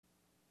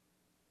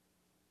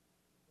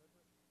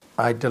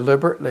I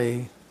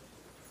deliberately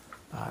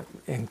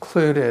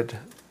included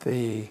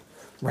the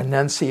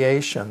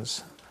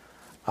renunciations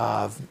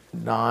of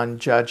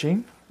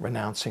non-judging,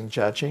 renouncing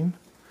judging,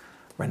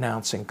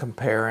 renouncing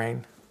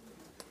comparing,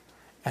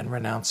 and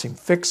renouncing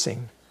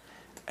fixing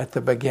at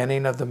the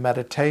beginning of the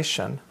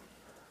meditation,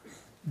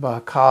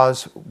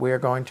 because we're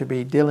going to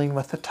be dealing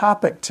with a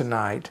topic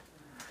tonight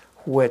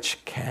which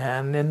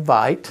can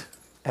invite,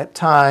 at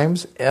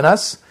times, in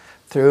us,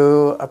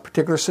 through a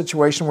particular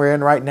situation we're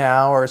in right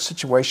now, or a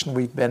situation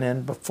we've been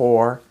in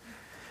before,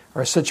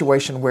 or a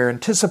situation we're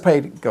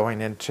anticipating going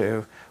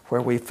into,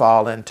 where we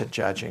fall into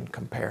judging,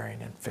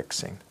 comparing, and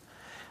fixing.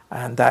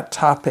 And that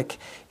topic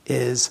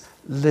is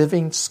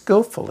living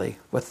skillfully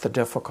with the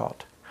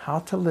difficult. How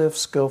to live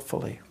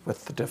skillfully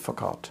with the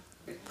difficult.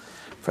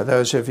 For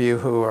those of you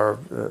who are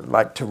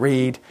like to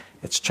read,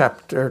 it's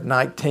chapter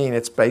 19.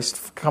 It's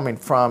coming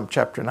from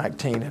chapter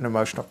 19 in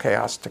Emotional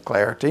Chaos to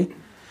Clarity.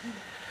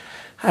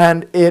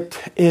 And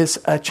it is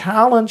a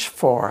challenge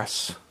for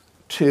us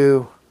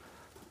to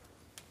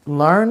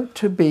learn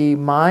to be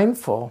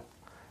mindful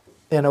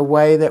in a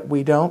way that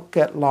we don't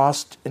get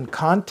lost in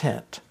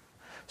content,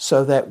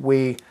 so that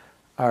we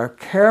are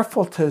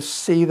careful to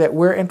see that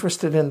we're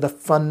interested in the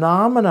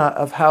phenomena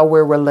of how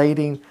we're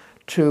relating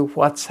to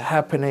what's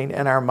happening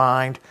in our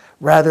mind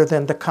rather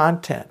than the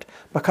content.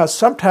 Because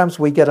sometimes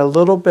we get a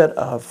little bit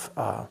of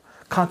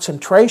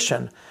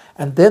concentration,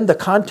 and then the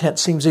content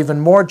seems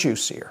even more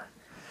juicier.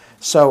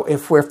 So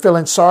if we're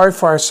feeling sorry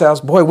for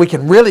ourselves, boy, we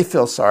can really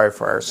feel sorry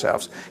for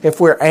ourselves. If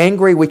we're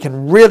angry, we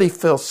can really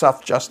feel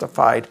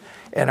self-justified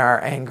in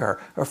our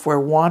anger. Or if we're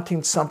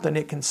wanting something,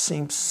 it can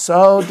seem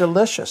so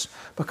delicious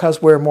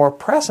because we're more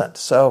present.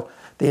 So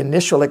the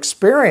initial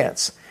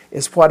experience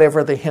is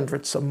whatever the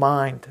hindrance of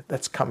mind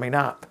that's coming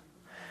up.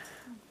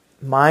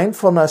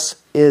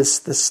 Mindfulness is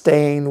the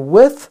staying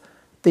with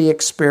the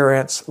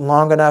experience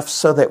long enough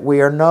so that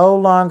we are no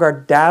longer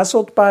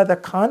dazzled by the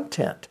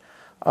content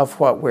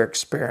of what we're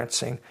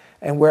experiencing,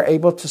 and we're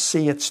able to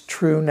see its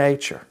true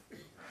nature.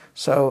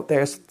 So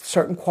there's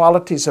certain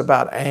qualities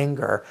about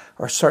anger,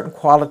 or certain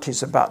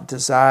qualities about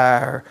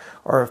desire,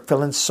 or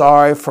feeling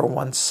sorry for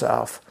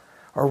oneself,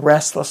 or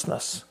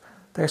restlessness.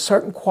 There are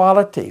certain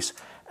qualities,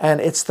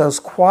 and it's those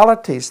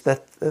qualities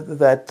that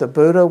the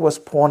Buddha was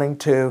pointing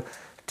to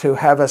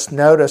have us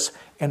notice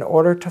in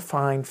order to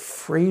find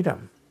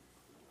freedom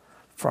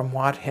from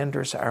what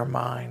hinders our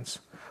minds,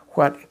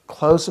 what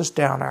closes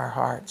down our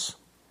hearts.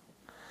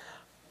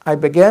 I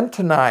began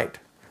tonight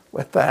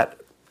with that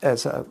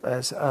as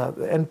an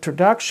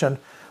introduction,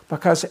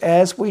 because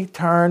as we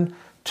turn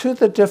to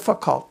the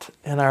difficult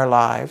in our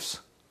lives,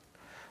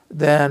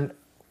 then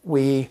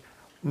we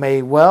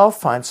may well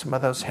find some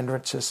of those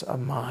hindrances of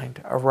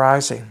mind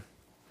arising.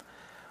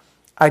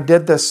 I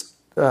did this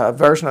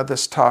version of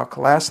this talk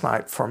last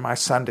night for my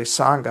Sunday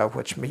Sangha,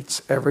 which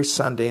meets every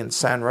Sunday in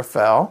San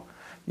Rafael.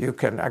 You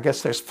can, I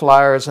guess there's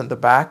flyers in the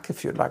back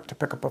if you'd like to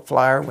pick up a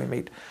flyer. We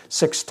meet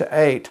 6 to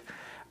 8.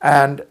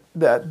 And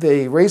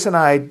the reason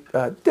I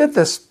did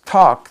this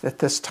talk at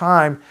this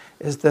time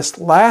is this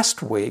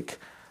last week,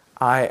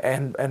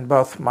 in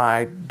both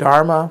my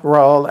Dharma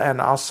role and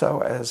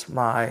also as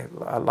my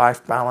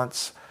Life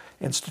Balance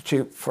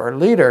Institute for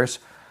Leaders,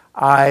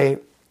 I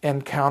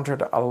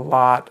encountered a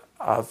lot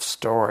of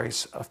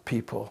stories of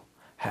people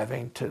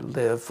having to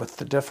live with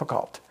the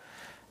difficult,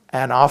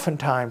 and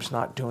oftentimes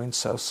not doing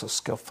so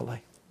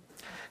skillfully.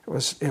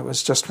 It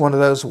was just one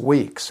of those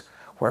weeks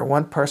where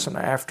one person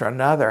after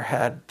another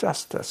had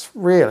just this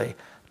really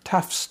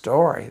tough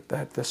story,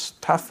 this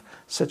tough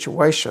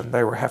situation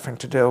they were having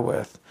to deal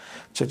with.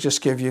 To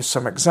just give you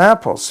some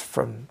examples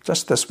from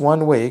just this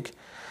one week,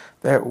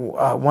 that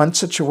one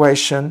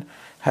situation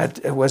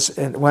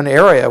one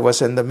area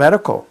was in the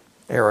medical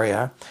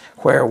area,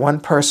 where one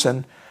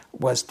person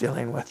was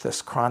dealing with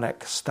this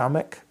chronic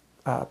stomach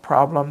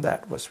problem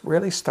that was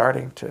really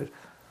starting to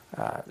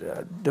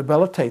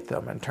debilitate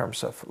them in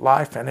terms of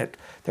life, and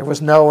there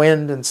was no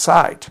end in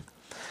sight.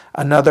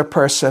 Another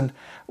person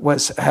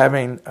was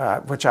having,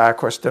 which I of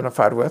course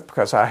identified with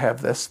because I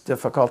have this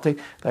difficulty,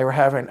 they were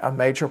having a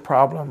major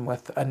problem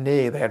with a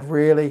knee. They had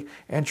really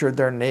injured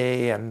their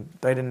knee and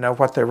they didn't know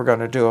what they were going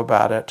to do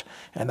about it,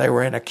 and they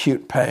were in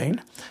acute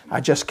pain. I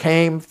just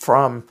came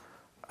from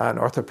an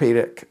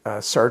orthopedic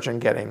surgeon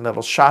getting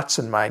little shots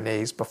in my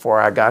knees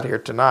before I got here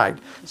tonight,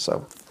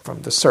 so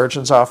from the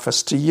surgeon's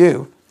office to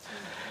you.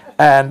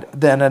 And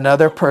then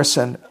another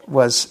person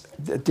was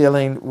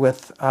dealing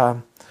with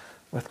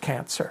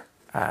cancer,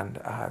 and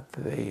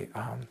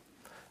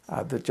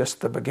just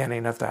the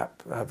beginning of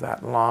that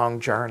long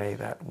journey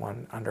that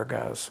one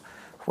undergoes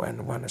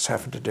when one is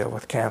having to deal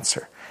with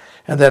cancer.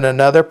 And then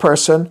another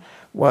person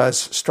was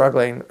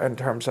struggling in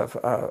terms of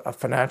a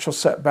financial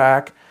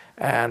setback,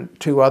 and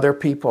two other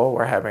people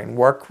were having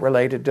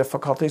work-related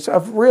difficulties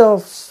of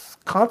real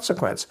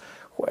consequence.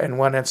 In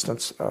one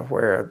instance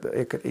where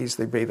it could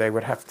easily be they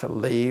would have to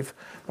leave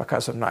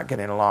because of not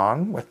getting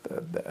along with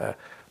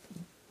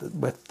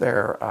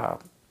their.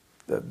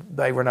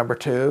 They were number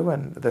two,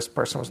 and this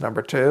person was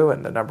number two,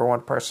 and the number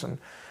one person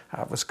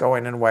was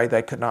going in a way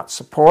they could not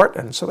support,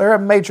 and so there are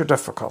major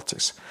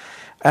difficulties.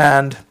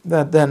 And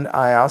then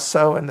I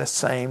also, in the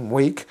same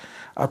week,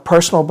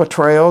 personal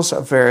betrayals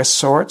of various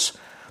sorts.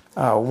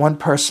 One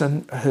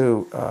person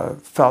who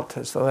felt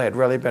as though they had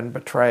really been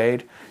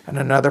betrayed, and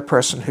another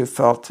person who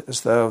felt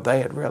as though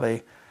they had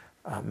really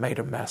made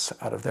a mess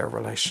out of their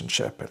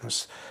relationship and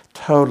was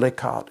totally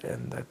caught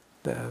in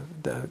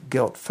the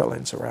guilt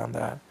feelings around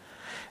that.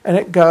 And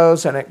it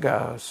goes and it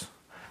goes.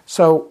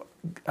 So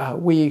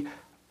we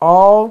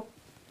all,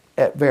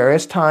 at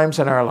various times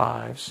in our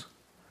lives,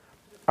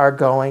 are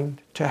going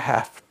to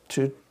have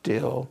to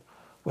deal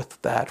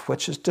with that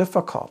which is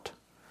difficult.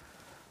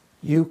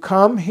 You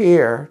come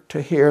here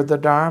to hear the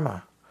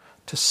Dharma,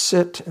 to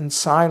sit in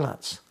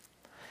silence.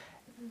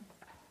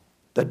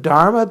 The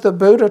Dharma the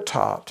Buddha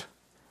taught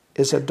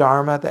is a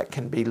Dharma that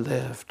can be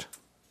lived.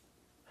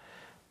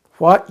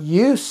 What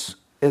use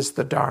is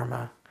the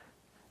Dharma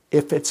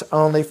if it's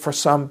only for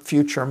some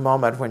future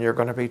moment when you're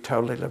going to be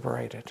totally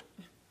liberated?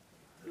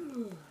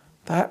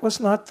 That was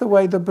not the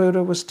way the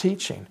Buddha was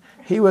teaching.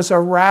 He was a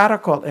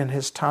radical in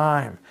his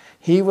time.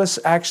 He was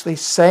actually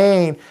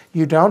saying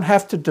you don't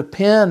have to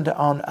depend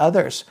on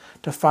others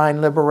to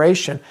find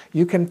liberation.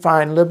 You can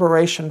find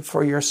liberation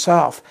for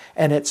yourself,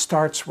 and it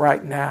starts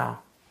right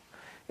now.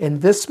 In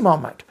this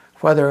moment,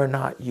 whether or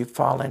not you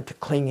fall into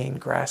clinging,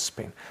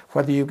 grasping,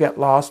 whether you get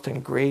lost in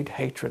greed,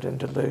 hatred, and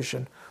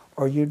delusion,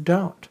 or you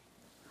don't,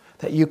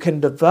 that you can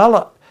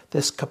develop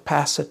this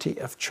capacity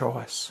of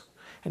choice.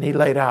 And he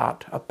laid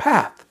out a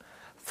path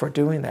for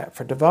doing that,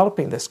 for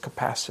developing this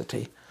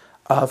capacity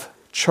of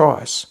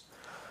choice.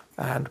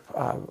 And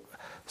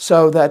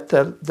so that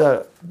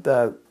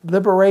the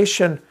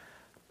liberation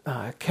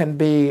can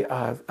be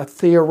a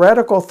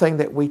theoretical thing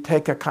that we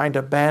take a kind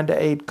of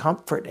Band-Aid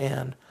comfort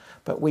in,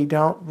 but we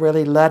don't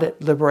really let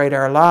it liberate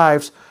our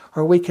lives,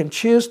 or we can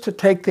choose to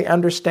take the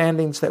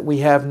understandings that we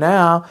have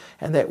now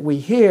and that we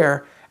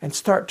hear and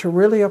start to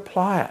really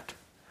apply it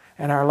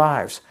in our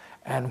lives.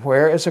 And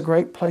where is a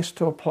great place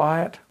to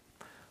apply it?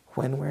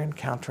 When we're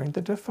encountering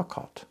the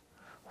difficult.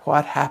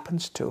 What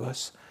happens to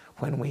us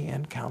when we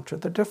encounter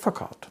the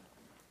difficult?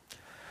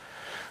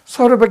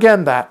 So to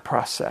begin that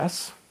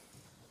process,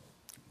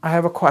 I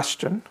have a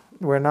question.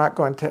 We're not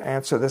going to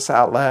answer this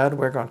out loud.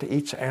 We're going to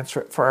each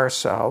answer it for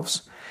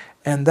ourselves.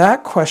 And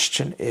that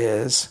question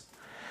is,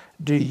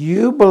 do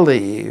you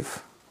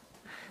believe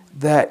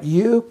that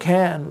you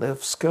can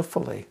live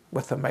skillfully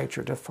with a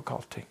major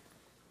difficulty?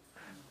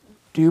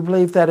 Do you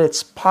believe that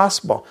it's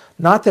possible?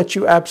 Not that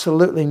you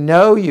absolutely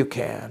know you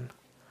can,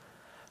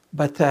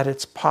 but that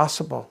it's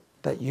possible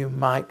that you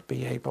might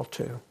be able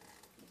to.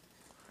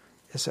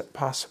 Is it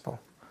possible?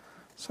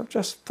 So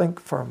just think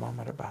for a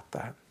moment about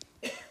that.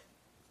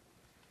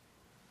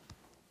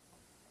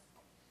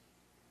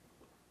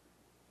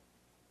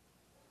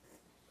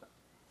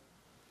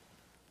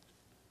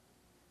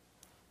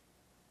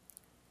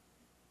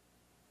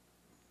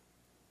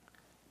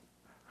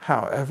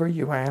 However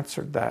you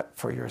answered that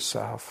for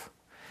yourself,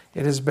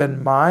 it has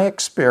been my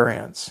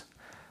experience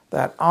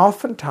that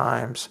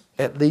oftentimes,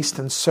 at least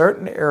in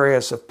certain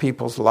areas of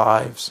people's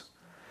lives,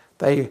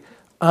 they,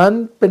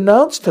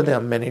 unbeknownst to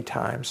them many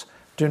times,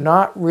 do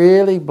not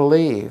really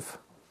believe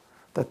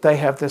that they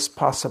have this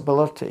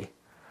possibility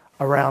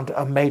around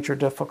a major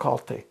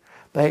difficulty.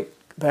 They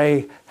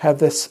have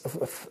this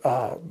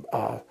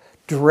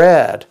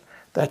dread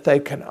that they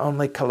can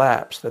only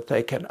collapse, that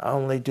they can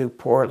only do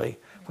poorly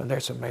when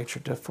there's a major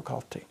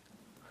difficulty.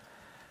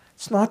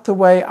 It's not the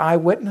way I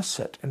witness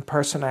it in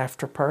person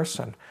after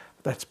person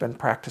that's been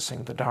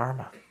practicing the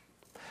Dharma.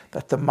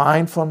 That the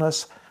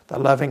mindfulness, the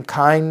loving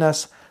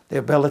kindness, the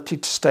ability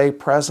to stay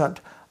present,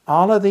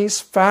 all of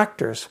these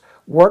factors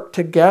work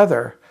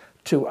together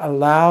to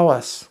allow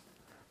us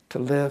to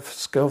live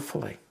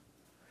skillfully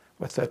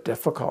with a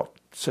difficult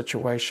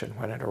situation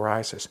when it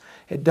arises.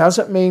 It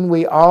doesn't mean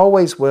we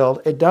always will.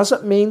 It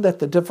doesn't mean that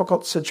the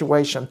difficult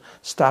situation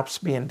stops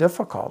being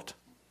difficult.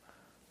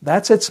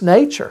 That's its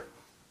nature.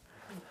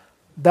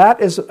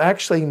 That is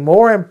actually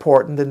more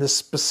important than the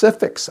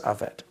specifics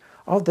of it.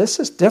 Oh, this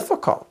is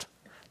difficult.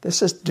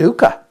 This is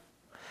dukkha.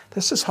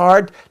 This is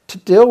hard to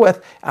deal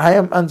with. I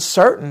am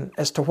uncertain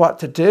as to what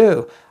to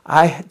do.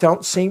 I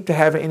don't seem to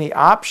have any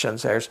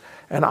options. There's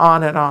and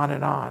on and on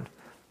and on.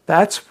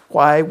 That's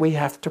why we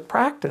have to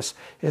practice,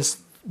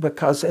 is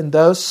because in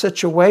those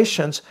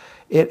situations,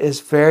 it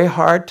is very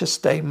hard to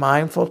stay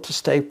mindful, to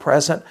stay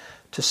present,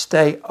 to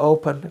stay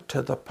open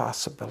to the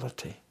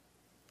possibility.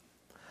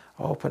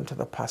 Open to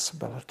the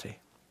possibility.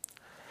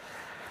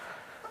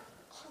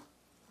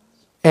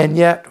 And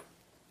yet,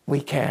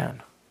 we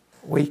can.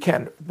 We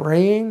can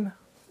bring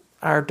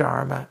our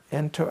Dharma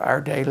into our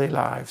daily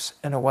lives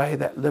in a way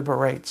that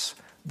liberates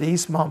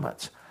these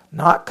moments.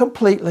 Not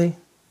completely,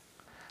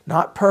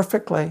 not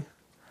perfectly,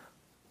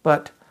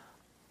 but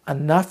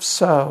enough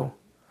so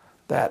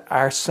that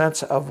our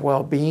sense of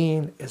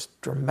well-being is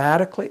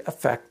dramatically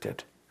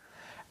affected.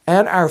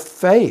 And our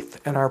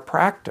faith and our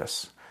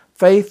practice,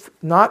 faith,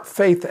 not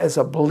faith as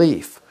a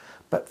belief,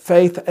 but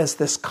faith as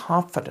this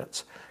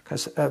confidence.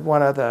 Because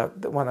one of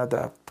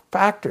the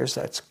factors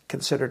that's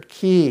considered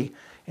key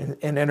in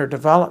inner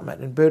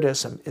development in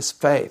Buddhism is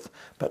faith,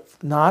 but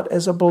not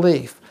as a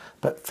belief,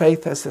 but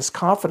faith as this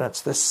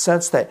confidence, this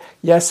sense that,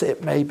 yes,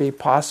 it may be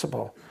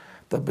possible.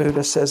 The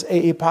Buddha says,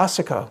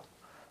 Eipasiko,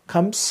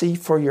 come see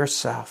for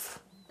yourself.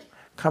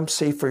 Come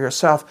see for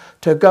yourself.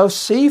 To go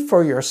see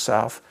for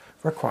yourself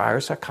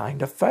requires a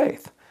kind of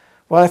faith.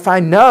 Well, if I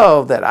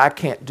know that I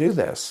can't do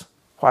this,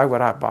 why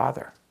would I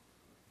bother?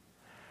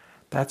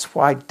 That's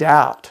why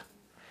doubt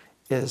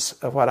is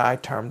what I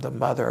term the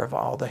mother of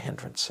all the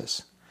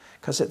hindrances,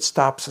 because it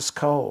stops us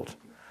cold.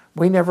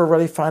 We never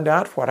really find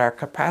out what our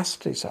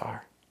capacities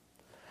are.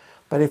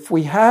 But if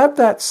we have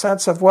that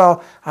sense of,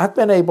 well, I've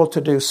been able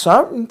to do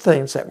certain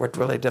things that were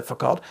really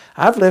difficult.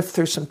 I've lived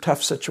through some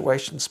tough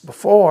situations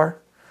before,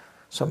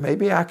 so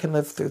maybe I can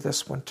live through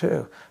this one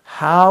too.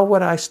 How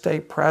would I stay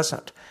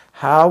present?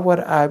 How would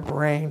I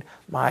bring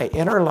my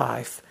inner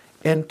life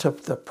into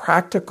the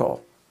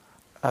practical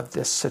of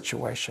this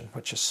situation,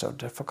 which is so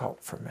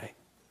difficult for me?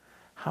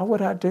 How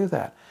would I do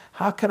that?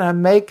 How can I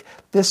make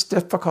this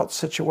difficult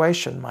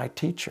situation my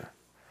teacher?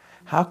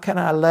 How can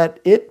I let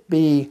it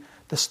be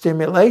the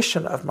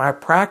stimulation of my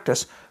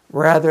practice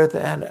rather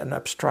than an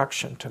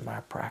obstruction to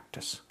my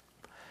practice?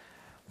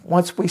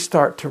 Once we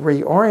start to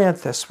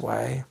reorient this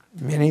way,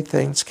 many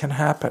things can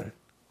happen.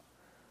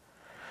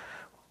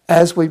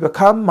 As we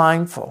become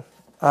mindful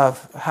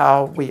of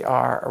how we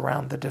are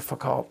around the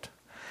difficult,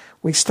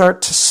 we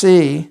start to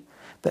see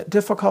that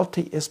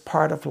difficulty is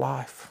part of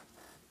life.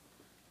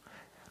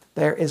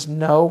 There is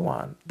no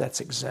one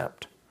that's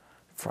exempt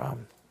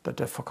from the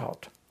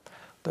difficult.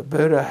 The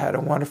Buddha had a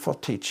wonderful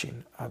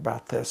teaching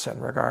about this in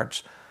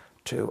regards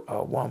to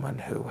a woman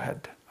who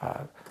had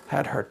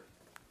had her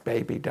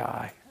baby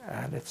die.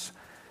 And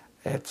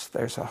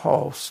there's a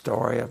whole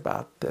story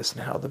about this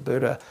and how the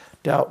Buddha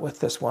dealt with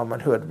this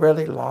woman who had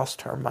really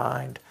lost her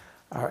mind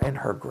in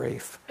her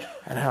grief,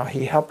 and how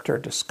he helped her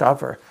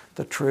discover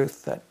the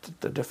truth that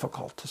the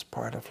difficult is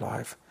part of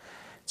life.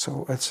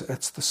 So it's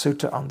the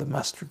sutta on the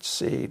mustard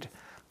seed,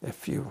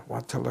 if you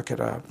want to look it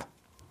up.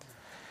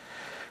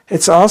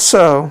 It's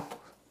also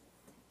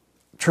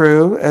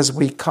true, as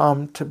we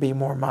come to be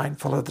more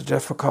mindful of the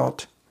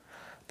difficult,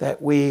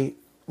 that we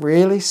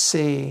really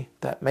see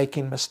that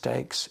making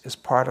mistakes is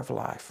part of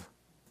life,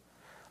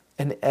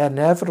 an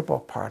inevitable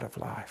part of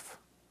life.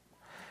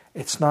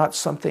 It's not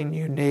something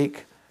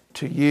unique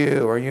to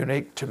you or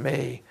unique to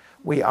me.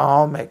 We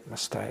all make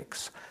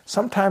mistakes,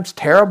 sometimes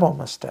terrible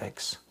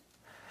mistakes.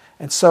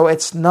 And so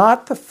it's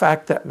not the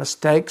fact that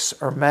mistakes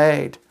are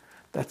made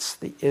that's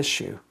the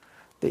issue.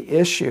 The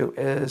issue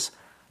is,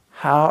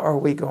 how are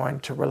we going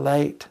to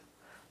relate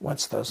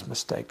once those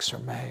mistakes are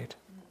made?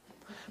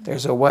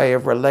 There's a way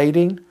of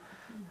relating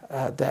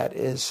that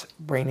is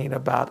bringing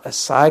about a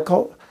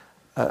cycle,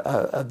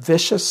 a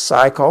vicious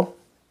cycle,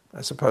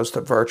 as opposed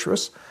to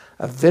virtuous,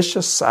 a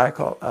vicious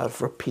cycle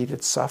of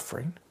repeated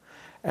suffering.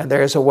 And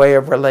there's a way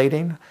of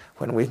relating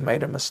when we've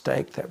made a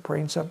mistake that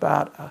brings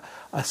about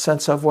a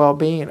sense of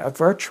well-being, a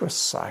virtuous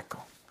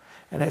cycle.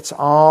 And it's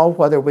all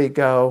whether we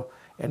go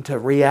into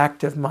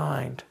reactive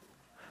mind,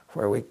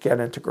 where we get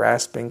into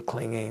grasping,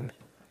 clinging,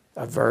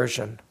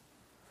 aversion,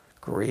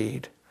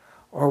 greed,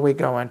 or we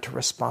go into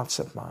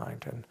responsive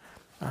mind. And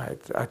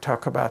I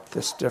talk about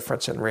this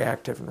difference in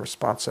reactive and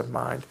responsive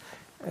mind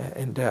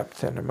in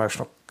depth in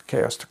Emotional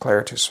Chaos to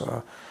Clarity,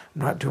 so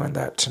I'm not doing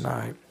that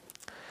tonight.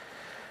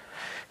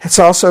 It's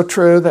also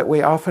true that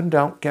we often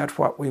don't get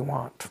what we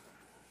want.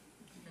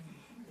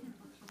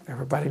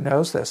 Everybody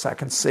knows this. I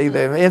can see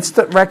the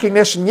instant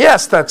recognition.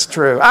 Yes, that's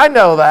true. I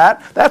know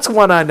that. That's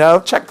one I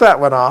know. Check that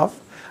one off.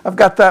 I've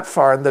got that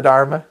far in the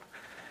Dharma.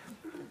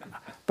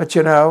 But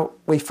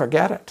we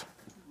forget it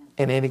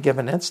in any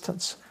given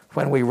instance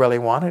when we really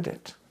wanted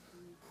it.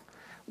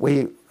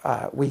 We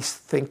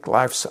think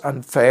life's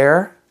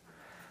unfair,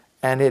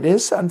 and it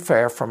is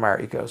unfair from our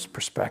ego's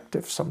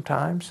perspective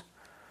sometimes.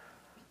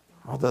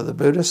 Although the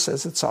Buddha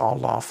says it's all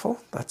lawful.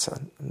 That's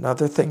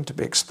another thing to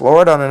be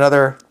explored on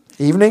another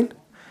evening.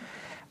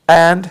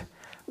 And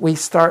we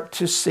start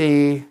to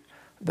see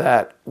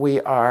that we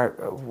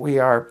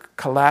are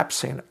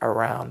collapsing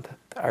around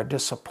our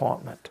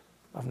disappointment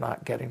of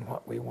not getting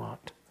what we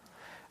want.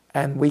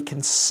 And we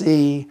can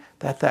see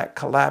that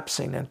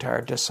collapsing into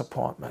our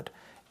disappointment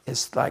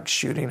is like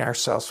shooting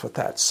ourselves with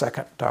that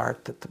second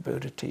dart that the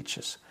Buddha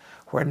teaches,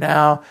 where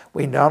now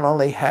we not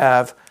only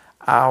have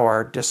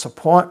our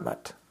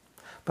disappointment,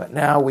 but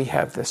now we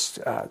have this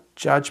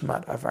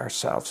judgment of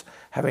ourselves,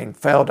 having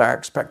failed our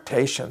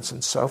expectations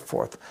and so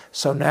forth.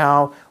 So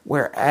now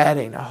we're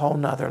adding a whole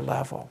nother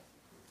level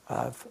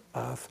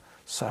of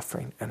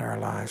suffering in our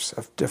lives,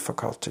 of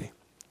difficulty.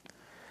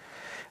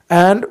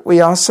 And we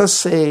also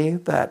see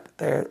that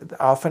there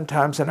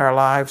oftentimes in our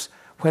lives,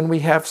 when we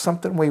have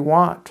something we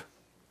want,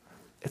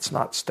 it's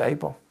not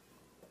stable.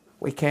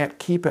 We can't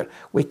keep it.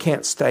 We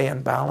can't stay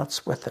in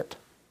balance with it.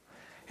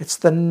 It's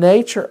the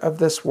nature of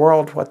this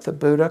world, what the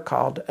Buddha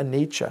called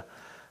anicca,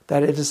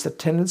 that it is the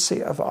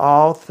tendency of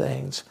all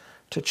things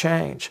to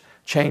change.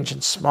 Change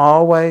in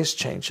small ways,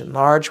 change in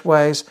large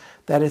ways,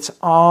 that it's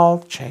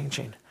all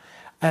changing.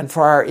 And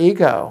for our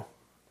ego,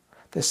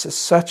 this is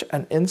such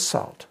an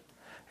insult.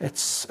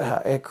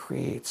 It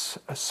creates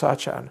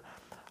such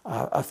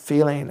a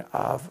feeling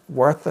of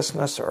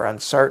worthlessness or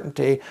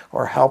uncertainty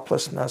or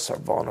helplessness or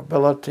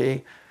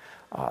vulnerability,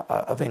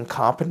 of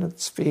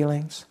incompetence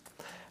feelings.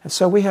 And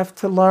so we have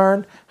to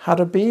learn how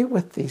to be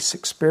with these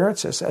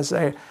experiences as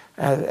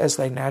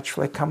they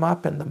naturally come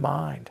up in the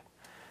mind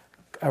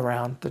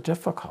around the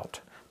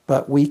difficult.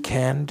 But we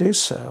can do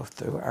so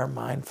through our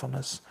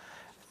mindfulness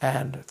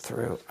and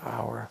through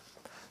our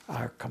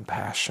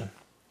compassion.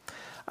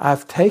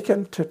 I've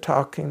taken to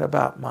talking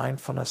about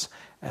mindfulness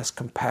as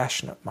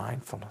compassionate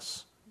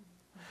mindfulness,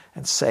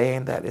 and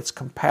saying that it's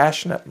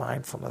compassionate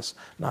mindfulness,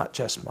 not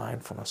just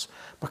mindfulness.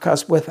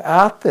 Because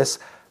without this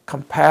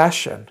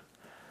compassion,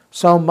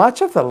 so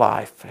much of the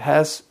life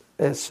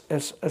is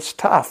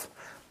tough.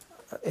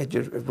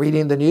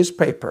 Reading the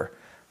newspaper,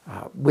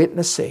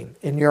 witnessing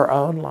in your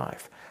own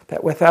life,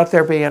 that without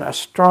there being a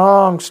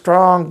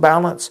strong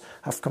balance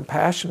of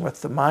compassion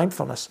with the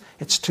mindfulness,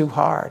 it's too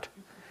hard.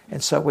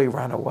 And so we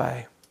run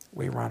away.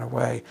 We run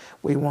away.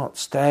 We won't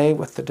stay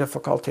with the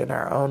difficulty in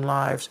our own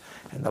lives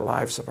and the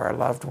lives of our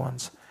loved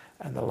ones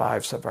and the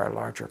lives of our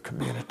larger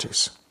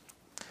communities.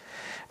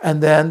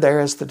 And then there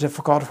is the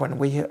difficulty when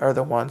we are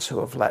the ones who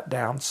have let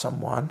down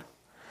someone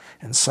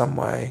in some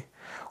way,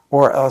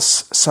 or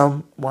else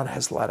someone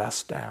has let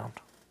us down.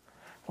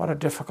 What a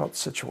difficult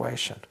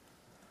situation.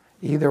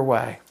 Either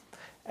way.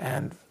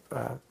 And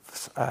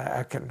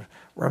I can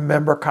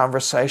remember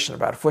conversation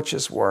about which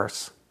is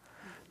worse,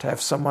 to have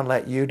someone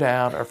let you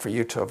down or for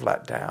you to have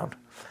let down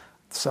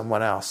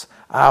someone else.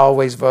 I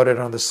always voted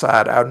on the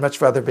side. I would much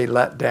rather be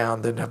let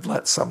down than have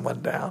let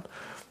someone down.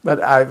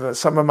 But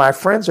some of my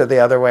friends are the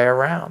other way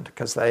around,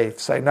 because they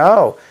say,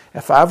 no,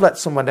 if I've let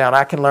someone down,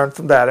 I can learn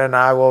from that, and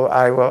I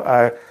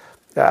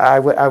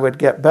would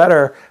get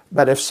better.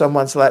 But if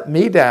someone's let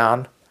me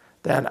down,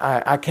 then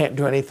I can't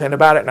do anything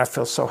about it, and I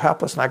feel so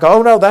helpless. And I go,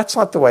 oh no, that's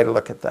not the way to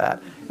look at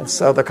that. And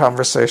so the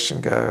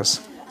conversation goes.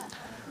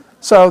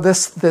 So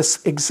this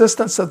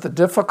existence of the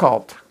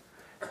difficult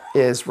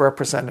is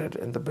represented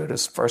in the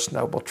Buddha's First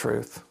Noble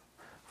Truth,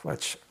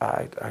 which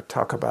I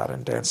talk about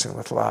in Dancing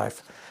with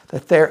Life,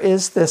 that there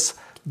is this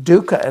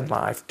dukkha in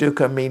life,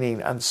 dukkha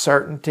meaning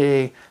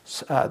uncertainty,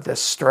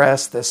 this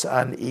stress, this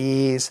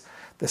unease,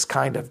 this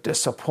kind of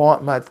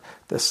disappointment,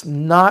 this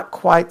not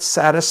quite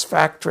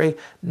satisfactory,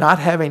 not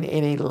having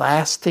any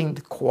lasting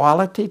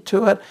quality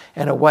to it,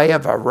 and a way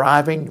of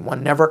arriving.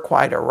 One never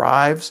quite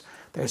arrives.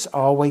 There's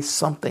always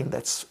something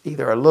that's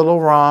either a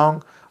little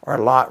wrong or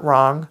a lot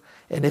wrong.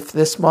 And if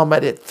this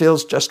moment it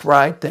feels just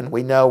right, then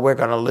we know we're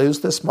going to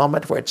lose this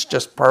moment where it's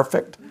just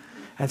perfect.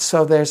 And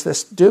so there's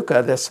this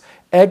dukkha, this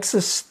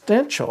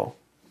existential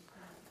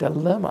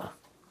dilemma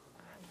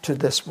to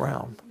this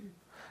realm.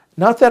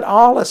 Not that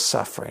all is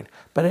suffering,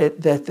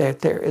 but that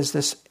there is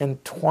this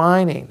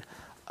entwining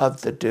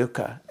of the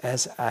dukkha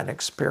as an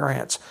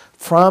experience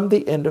from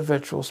the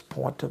individual's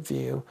point of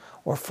view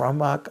or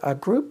from a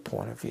group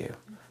point of view.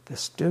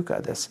 This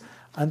dukkha, this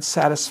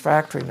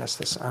unsatisfactoriness,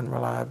 this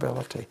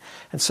unreliability.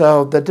 And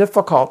so the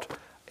difficult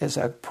is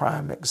a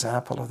prime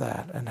example of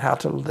that. And how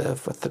to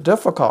live with the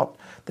difficult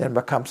then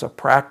becomes a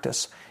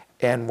practice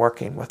in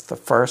working with the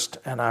first,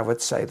 and I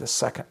would say the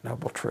second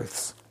Noble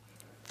Truths.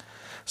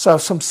 So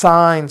some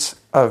signs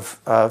of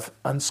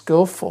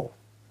unskillful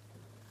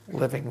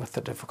living with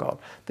the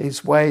difficult.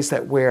 These ways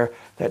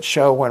that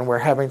show when we're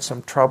having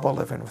some trouble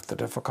living with the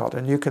difficult.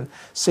 And you can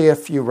see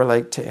if you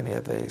relate to any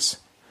of these.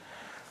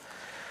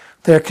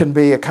 There can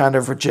be a kind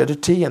of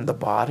rigidity in the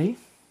body,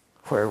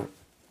 where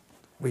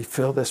we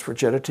feel this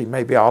rigidity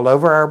maybe all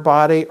over our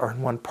body or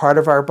in one part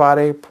of our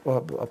body.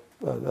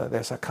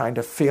 There's a kind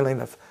of feeling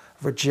of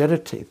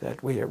rigidity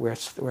that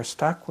we're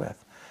stuck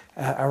with.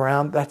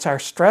 That's our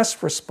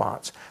stress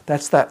response.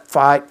 That's that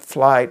fight,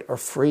 flight, or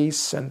freeze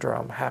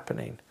syndrome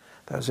happening.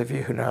 Those of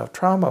you who know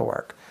trauma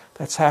work,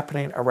 that's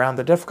happening around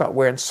the difficult.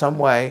 We're in some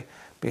way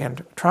being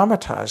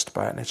traumatized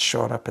by it, and it's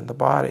showing up in the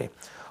body.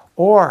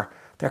 Or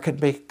there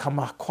could become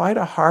quite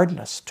a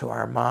hardness to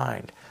our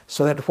mind,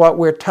 so that what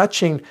we're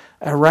touching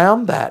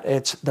around that,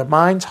 the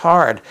mind's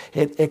hard.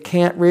 It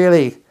can't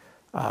really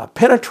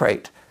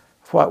penetrate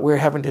what we're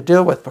having to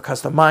deal with,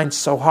 because the mind's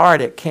so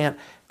hard it can't.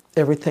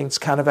 Everything's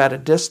kind of at a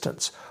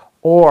distance.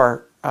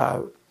 Or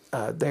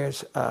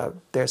there's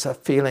a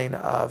feeling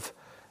of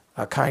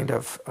a kind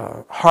of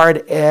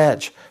hard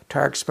edge to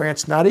our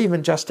experience, not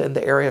even just in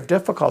the area of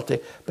difficulty,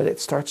 but it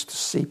starts to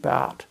seep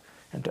out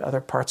into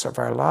other parts of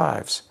our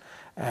lives.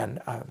 And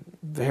a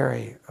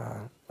very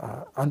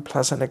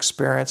unpleasant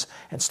experience,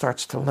 and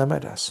starts to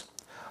limit us.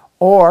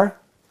 Or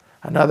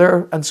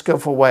another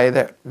unskillful way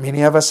that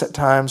many of us at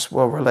times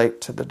will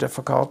relate to the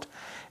difficult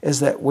is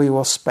that we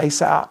will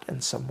space out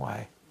in some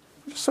way.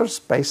 Just sort of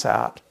space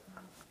out.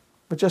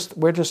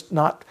 We're just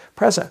not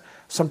present.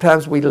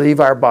 Sometimes we leave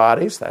our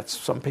bodies.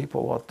 Some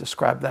people will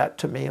describe that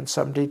to me in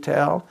some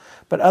detail.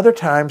 But other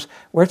times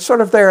we're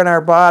sort of there in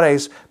our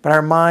bodies, but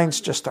our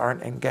minds just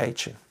aren't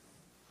engaging.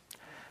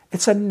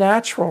 It's a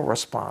natural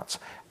response,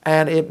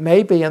 and it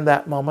may be in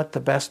that moment the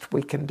best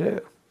we can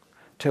do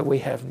till we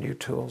have new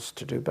tools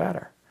to do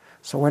better.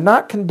 So we're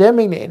not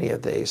condemning any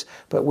of these,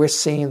 but we're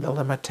seeing the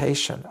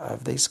limitation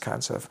of these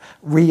kinds of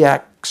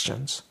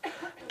reactions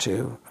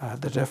to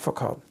the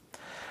difficult.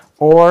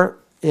 Or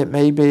it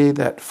may be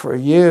that for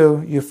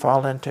you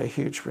fall into a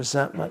huge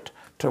resentment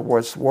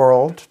towards the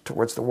world,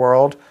 towards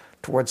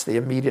the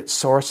immediate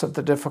source of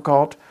the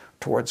difficult,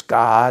 towards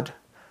God,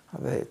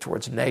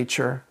 towards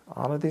nature,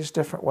 all of these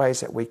different ways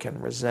that we can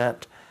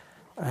resent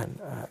and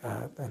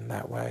in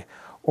that way.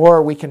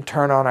 Or we can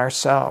turn on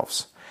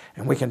ourselves.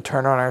 And we can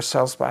turn on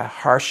ourselves by a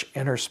harsh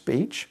inner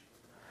speech,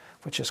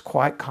 which is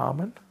quite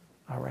common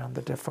around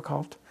the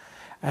difficult.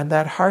 And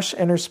that harsh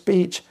inner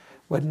speech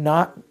would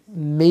not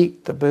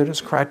meet the Buddha's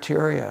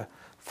criteria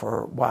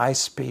for wise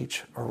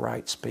speech or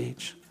right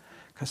speech.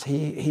 Because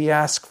he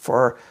asked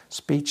for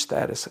speech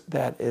that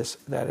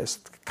is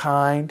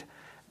kind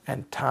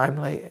and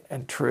timely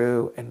and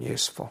true and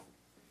useful.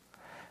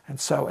 And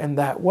so in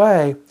that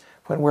way,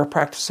 when we're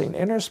practicing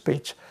inner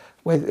speech,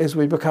 as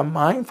we become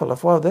mindful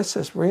of, well, this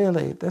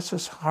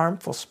is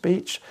harmful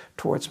speech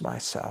towards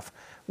myself,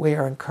 we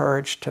are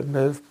encouraged to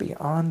move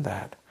beyond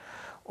that.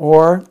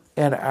 Or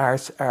in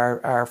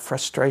our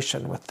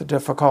frustration with the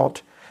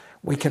difficult,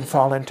 we can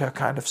fall into a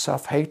kind of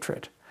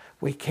self-hatred.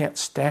 We can't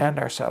stand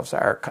ourselves,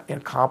 our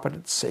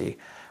incompetency,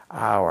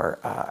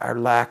 our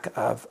lack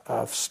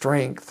of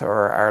strength,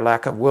 or our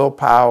lack of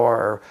willpower,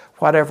 or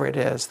whatever it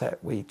is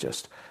that we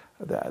just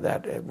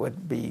that it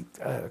would be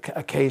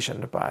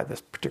occasioned by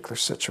this particular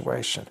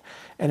situation.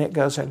 And it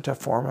goes into a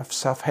form of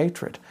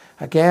self-hatred,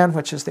 again,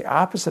 which is the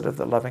opposite of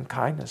the loving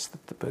kindness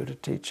that the Buddha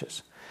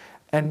teaches.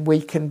 And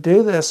we can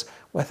do this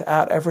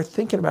without ever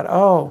thinking about,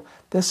 oh,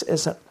 this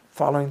isn't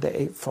following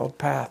the Eightfold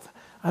Path.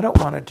 I don't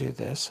want to do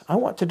this. I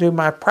want to do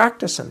my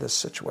practice in this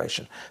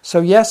situation.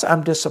 So yes,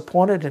 I'm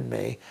disappointed in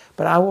me,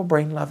 but I will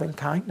bring loving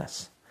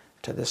kindness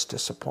to this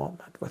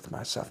disappointment with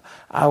myself.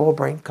 I will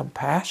bring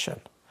compassion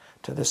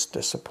to this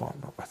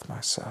disappointment with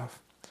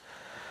myself.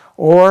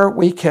 Or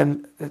we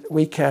can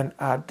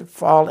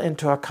fall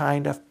into a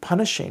kind of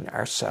punishing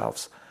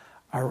ourselves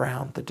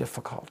around the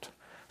difficult.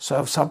 So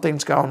if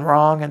something's gone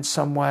wrong in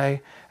some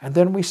way, and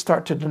then we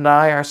start to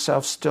deny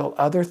ourselves still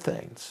other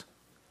things,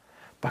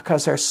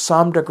 because there's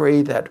some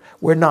degree that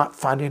we're not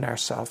finding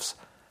ourselves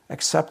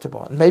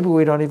acceptable. And maybe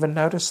we don't even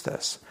notice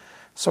this.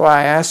 So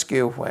I asked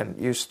you when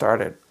you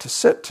started to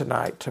sit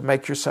tonight to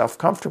make yourself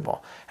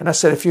comfortable. And I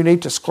said, if you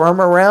need to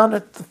squirm around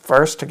at the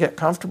first to get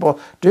comfortable,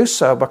 do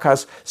so,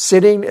 because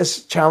sitting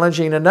is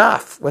challenging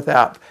enough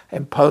without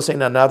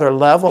imposing another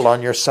level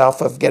on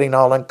yourself of getting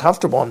all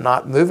uncomfortable and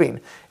not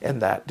moving in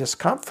that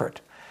discomfort.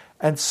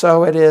 And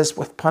so it is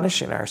with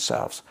punishing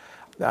ourselves.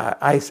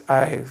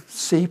 I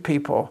see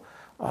people,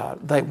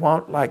 they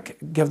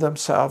won't give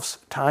themselves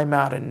time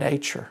out in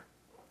nature,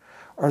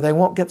 or they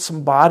won't get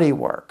some body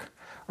work,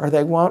 or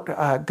they won't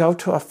go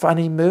to a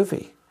funny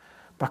movie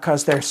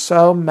because they're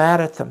so mad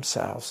at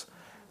themselves.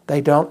 They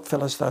don't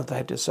feel as though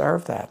they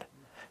deserve that.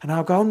 And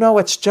I'll go, no,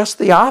 it's just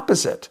the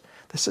opposite.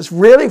 This is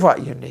really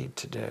what you need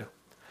to do.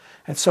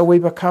 And so we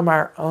become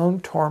our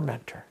own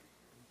tormentor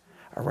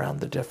around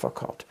the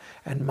difficult.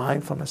 And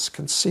mindfulness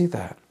can see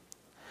that.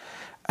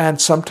 And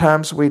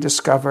sometimes we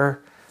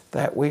discover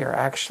that we are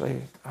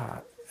actually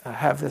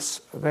have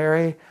this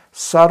very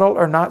subtle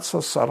or not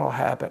so subtle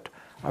habit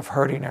of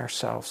hurting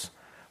ourselves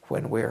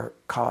when we're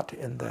caught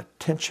in the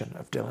tension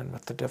of dealing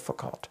with the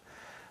difficult.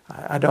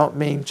 I don't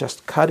mean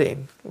just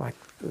cutting, like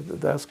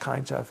those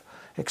kinds of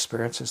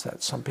experiences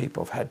that some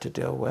people have had to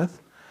deal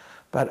with,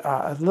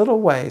 but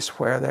little ways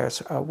where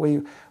there's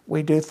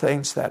we do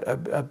things that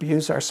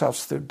abuse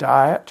ourselves through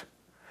diet,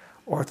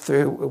 or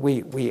through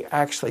we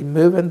actually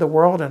move in the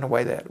world in a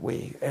way that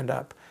we end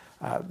up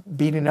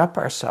beating up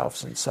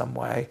ourselves in some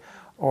way,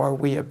 or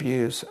we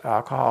abuse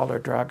alcohol or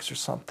drugs or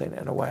something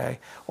in a way,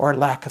 or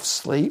lack of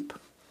sleep,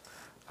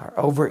 or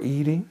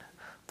overeating,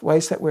 the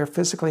ways that we're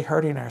physically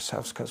hurting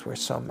ourselves because we're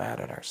so mad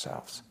at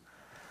ourselves.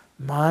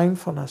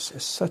 Mindfulness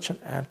is such an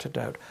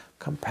antidote,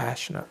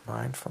 compassionate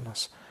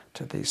mindfulness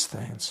to these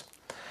things.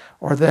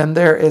 Or then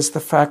there is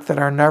the fact that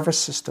our nervous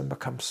system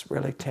becomes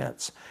really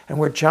tense, and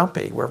we're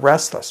jumpy, we're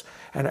restless,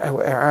 and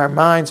our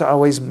mind's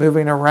always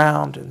moving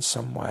around in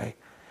some way,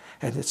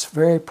 and it's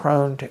very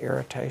prone to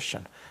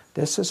irritation.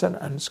 This is an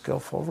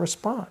unskillful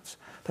response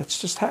that's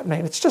just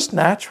happening. It's just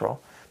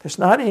natural. There's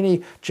not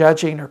any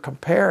judging or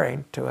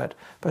comparing to it,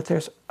 but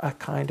there's a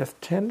kind of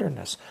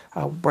tenderness,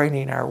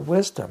 bringing our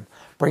wisdom,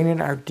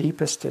 bringing our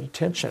deepest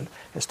intention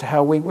as to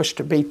how we wish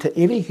to be to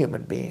any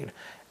human being.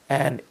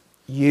 And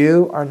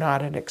you are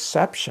not an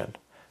exception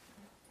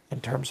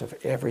in terms of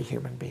every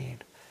human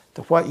being.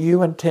 What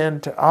you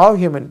intend to all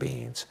human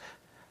beings,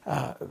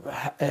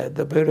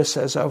 the Buddha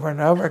says over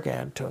and over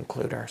again, to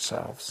include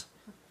ourselves.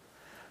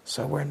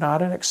 So we're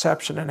not an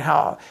exception, and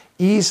how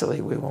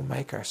easily we will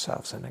make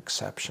ourselves an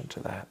exception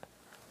to that.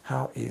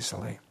 How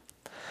easily.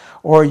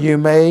 Or you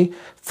may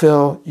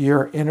feel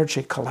your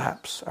energy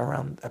collapse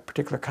around a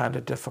particular kind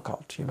of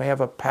difficulty. You may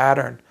have a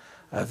pattern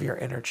of your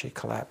energy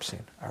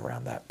collapsing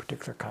around that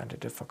particular kind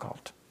of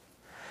difficulty.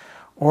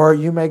 Or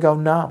you may go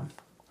numb.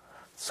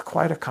 It's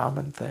quite a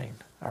common thing.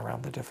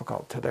 around the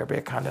difficult, till there be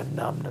a kind of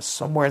numbness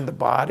somewhere in the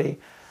body,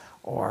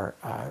 or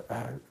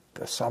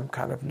some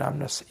kind of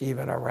numbness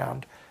even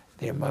around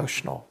the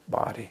emotional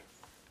body.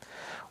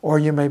 Or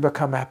you may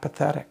become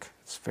apathetic.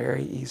 It's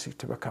very easy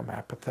to become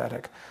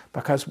apathetic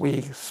because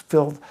we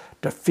feel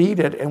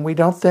defeated, and we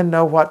don't then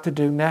know what to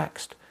do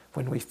next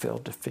when we feel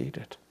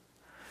defeated.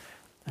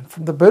 And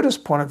from the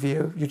Buddhist point of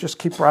view, you just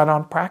keep right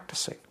on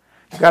practicing.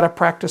 You've got to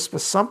practice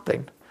with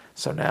something,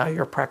 so now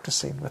you're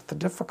practicing with the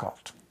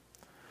difficult.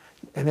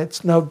 And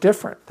it's no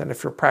different than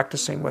if you're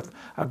practicing with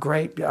a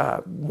great,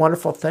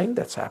 wonderful thing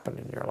that's happened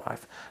in your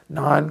life.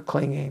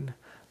 Non-clinging,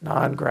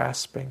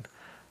 non-grasping,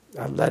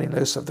 letting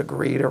loose of the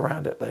greed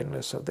around it, letting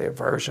loose of the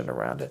aversion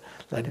around it,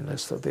 letting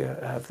loose of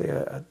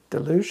the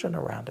delusion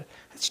around it.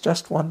 It's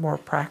just one more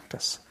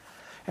practice.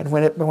 And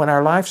when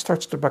our life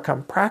starts to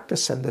become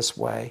practice in this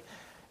way,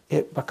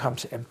 it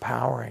becomes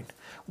empowering.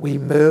 We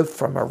move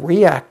from a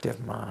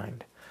reactive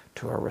mind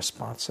to a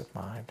responsive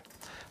mind.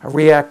 A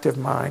reactive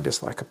mind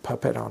is like a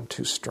puppet on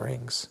two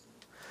strings.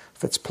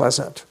 If it's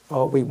pleasant,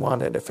 oh, we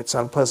want it. If it's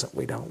unpleasant,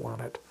 we don't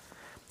want it.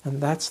 And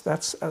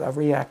that's a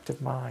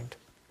reactive mind.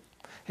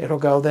 It'll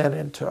go then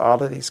into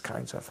all of these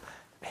kinds of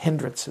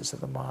hindrances of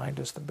the mind,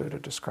 as the Buddha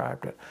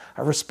described it.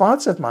 A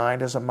responsive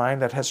mind is a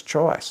mind that has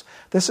choice.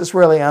 This is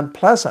really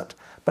unpleasant,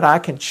 but I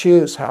can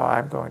choose how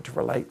I'm going to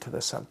relate to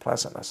this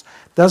unpleasantness.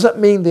 Doesn't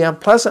mean the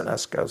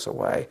unpleasantness goes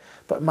away,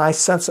 but my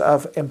sense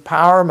of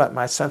empowerment,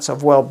 my sense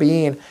of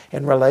well-being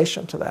in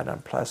relation to that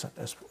unpleasant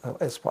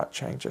is what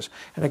changes.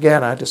 And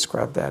again, I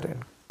described that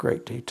in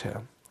great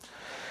detail.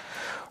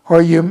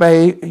 Or you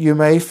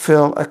may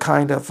feel a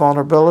kind of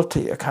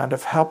vulnerability, a kind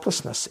of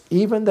helplessness,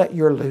 even that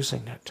you're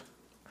losing it.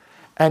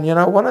 And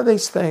one of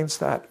these things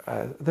that,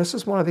 this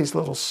is one of these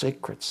little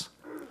secrets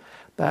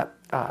that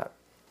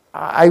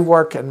I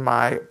work in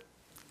my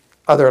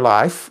other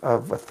life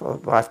with the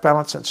Life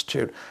Balance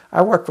Institute.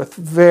 I work with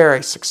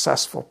very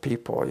successful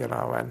people,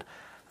 and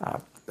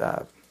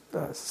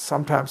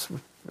sometimes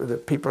the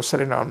people are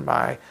sitting on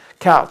my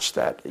couch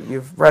that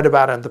you've read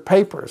about in the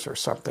papers or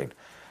something.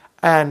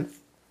 And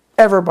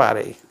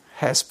everybody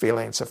has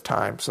feelings of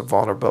times of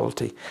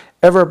vulnerability.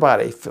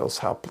 Everybody feels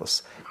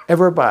helpless.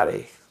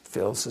 Everybody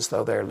feels as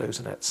though they're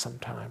losing it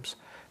sometimes.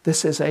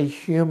 This is a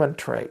human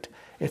trait.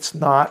 It's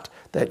not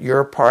that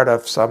you're part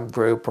of some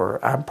group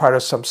or I'm part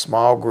of some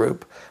small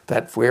group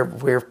that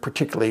we're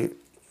particularly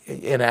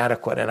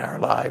inadequate in our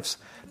lives.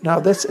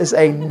 No, this is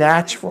a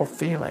natural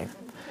feeling.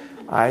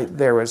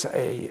 There was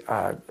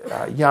a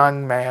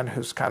young man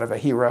who's kind of a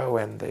hero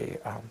in the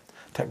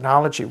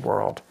technology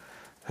world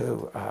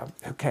who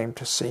came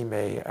to see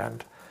me,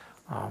 and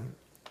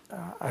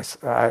as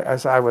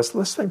I was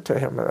listening to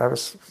him,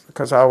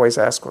 because I always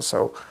ask, well,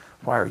 so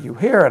why are you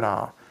here and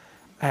all?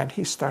 And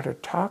he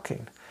started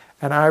talking,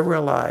 and I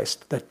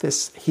realized that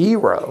this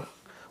hero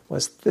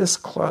was this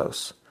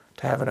close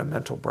to having a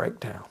mental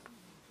breakdown.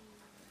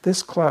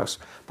 This close,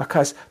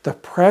 because the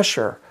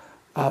pressure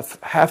of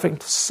having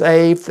to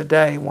save the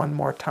day one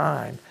more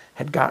time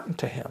had gotten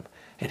to him.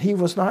 And he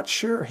was not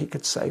sure he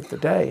could save the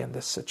day in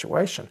this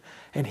situation,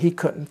 and he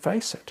couldn't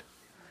face it.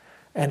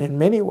 And in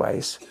many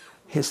ways,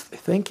 his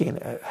thinking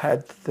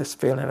had this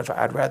feeling of,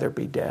 I'd rather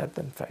be dead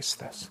than face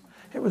this.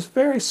 It was a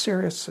very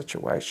serious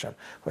situation,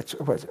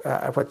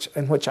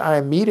 in which I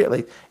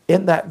immediately,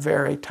 in that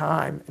very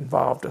time,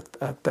 involved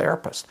a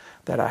therapist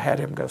that I had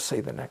him go see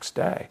the next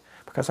day,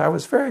 because I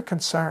was very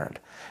concerned.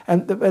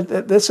 And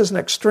this is an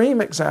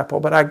extreme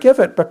example, but I give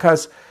it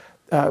because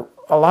a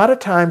lot of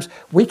times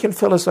we can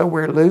feel as though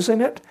we're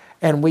losing it,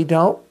 and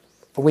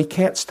we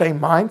can't stay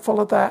mindful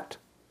of that.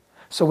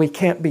 So we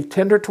can't be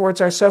tender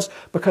towards ourselves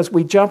because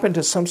we jump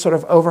into some sort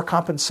of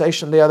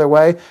overcompensation the other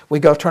way. We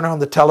go turn on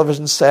the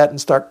television set and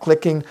start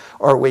clicking,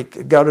 or we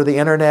go to the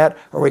internet,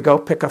 or we go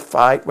pick a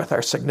fight with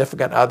our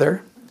significant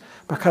other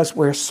because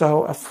we're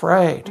so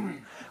afraid.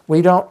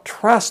 We don't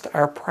trust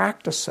our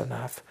practice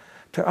enough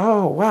to,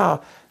 oh,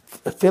 wow,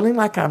 feeling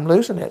like I'm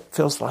losing it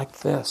feels like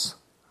this.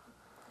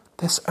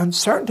 This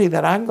uncertainty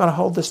that I'm going to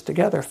hold this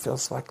together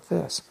feels like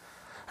this.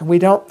 And we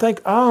don't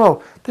think,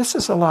 oh, this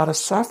is a lot of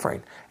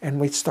suffering. And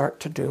we start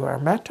to do our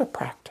metta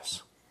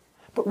practice.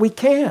 But we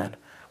can.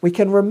 We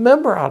can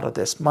remember all of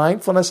this.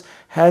 Mindfulness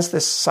has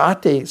this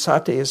sati.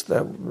 Sati is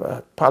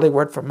the Pali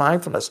word for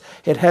mindfulness.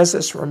 It has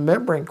this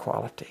remembering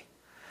quality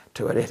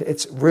to it.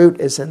 Its root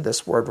is in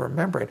this word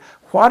remembering.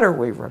 What are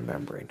we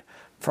remembering?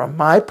 From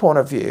my point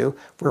of view,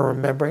 we're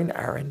remembering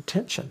our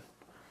intention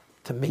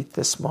to meet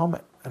this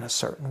moment in a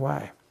certain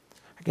way.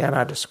 Again,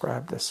 I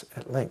described this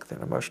at length in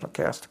Emotional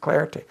Chaos to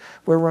Clarity.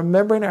 We're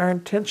remembering our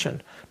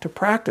intention to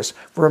practice,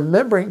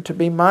 remembering to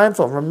be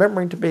mindful,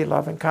 remembering to be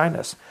loving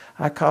kindness.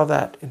 I call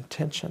that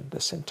intention,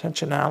 this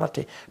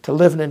intentionality, to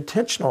live an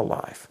intentional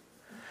life.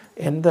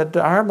 In the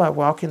Dharma,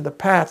 walking the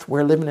path,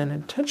 we're living an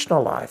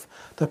intentional life,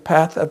 the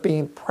path of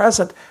being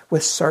present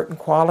with certain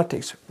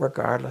qualities,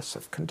 regardless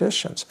of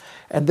conditions.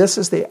 And this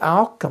is the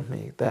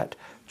alchemy that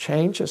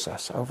changes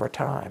us over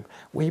time.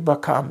 We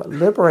become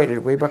liberated,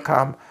 we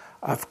become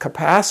of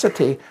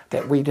capacity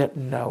that we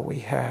didn't know we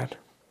had.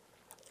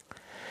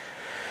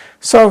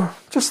 So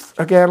just,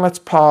 again, let's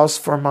pause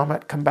for a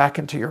moment, come back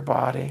into your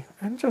body,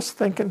 and just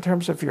think in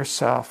terms of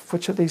yourself.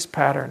 Which of these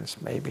patterns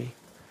maybe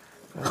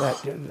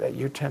that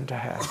you tend to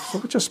have? So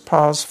we'll just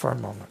pause for a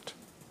moment.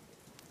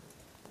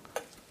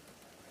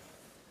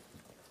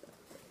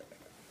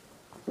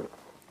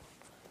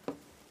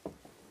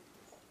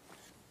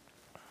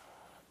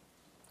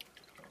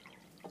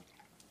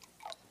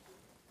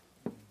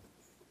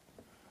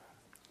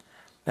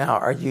 Now,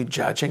 are you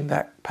judging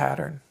that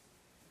pattern?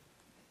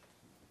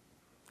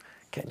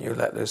 Can you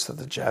let loose of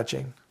the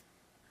judging?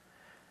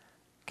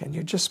 Can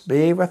you just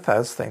be with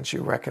those things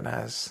you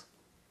recognize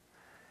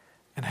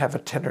and have a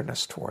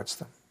tenderness towards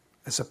them,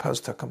 as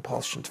opposed to a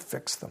compulsion to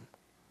fix them?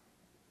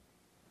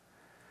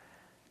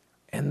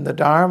 In the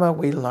Dharma,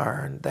 we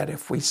learn that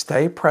if we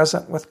stay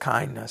present with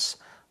kindness,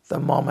 the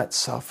moment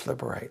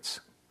self-liberates.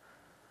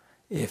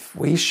 If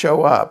we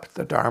show up,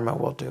 the Dharma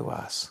will do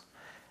us.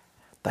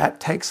 That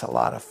takes a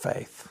lot of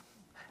faith.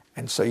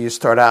 And so you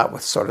start out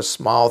with sort of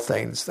small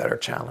things that are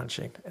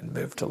challenging and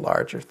move to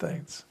larger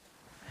things.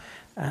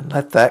 And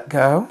let that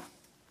go.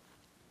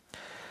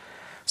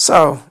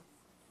 So,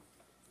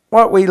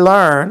 what we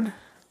learn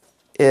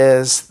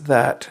is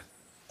that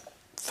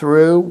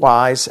through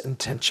wise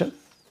intention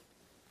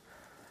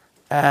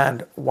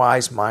and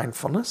wise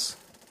mindfulness,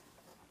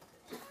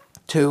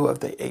 2 of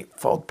the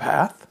Eightfold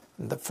Path,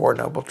 the Four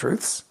Noble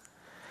Truths,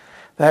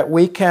 that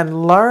we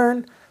can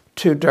learn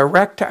to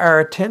direct our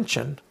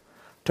attention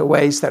to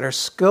ways that are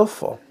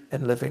skillful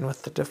in living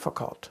with the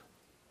difficult.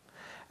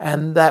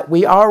 And that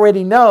we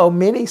already know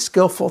many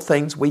skillful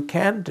things we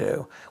can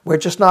do. We're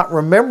just not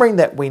remembering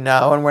that we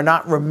know, and we're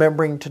not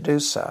remembering to do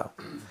so.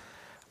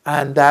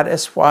 And that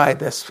is why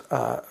this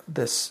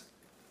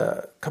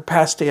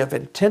capacity of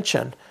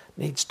intention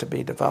needs to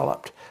be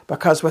developed.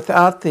 Because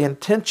without the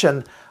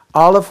intention,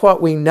 all of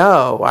what we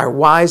know, our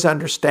wise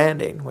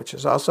understanding, which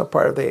is also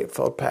part of the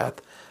Eightfold Path,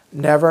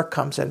 never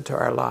comes into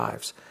our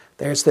lives.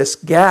 There's this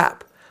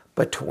gap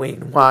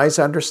between wise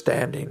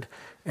understanding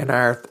and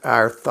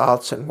our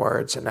thoughts and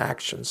words and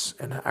actions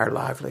and our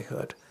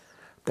livelihood.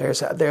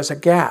 There's a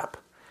gap,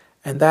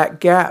 and that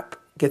gap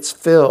gets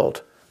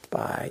filled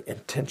by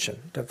intention,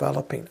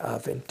 developing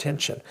of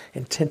intention,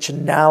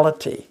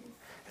 intentionality.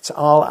 It's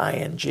all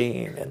ing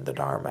in the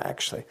Dharma,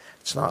 actually.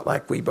 It's not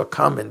like we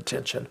become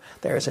intention.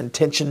 There is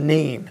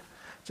intentioning,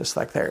 just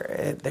like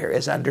there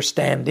is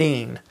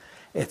understanding.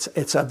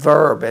 It's a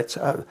verb. It's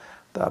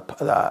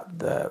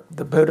the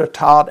Buddha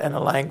taught in a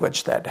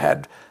language that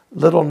had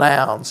little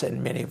nouns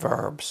and many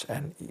verbs,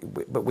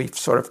 but we've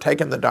sort of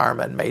taken the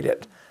Dharma and made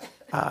it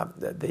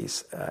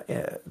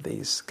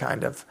these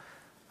kind of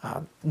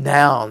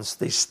nouns,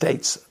 these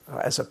states,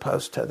 as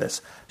opposed to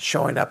this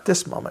showing up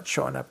this moment,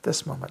 showing up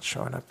this moment,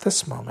 showing up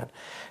this moment.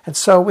 And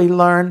so we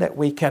learn that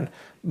we can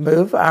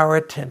move our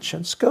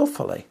attention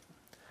skillfully.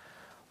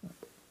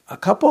 A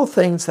couple of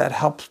things that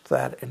help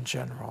that in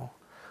general.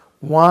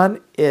 One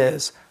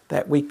is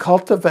that we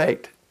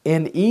cultivate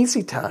in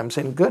easy times,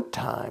 in good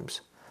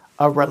times,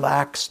 a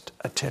relaxed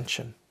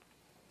attention.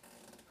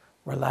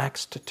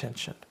 Relaxed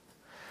attention.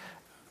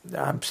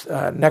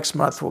 Next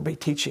month we'll be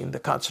teaching the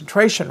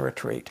concentration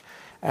retreat,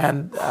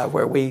 and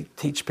where we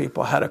teach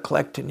people how to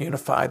collect and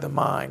unify the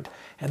mind.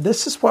 And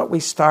this is what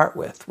we start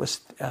with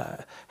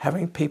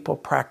having people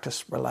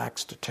practice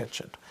relaxed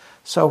attention.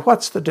 So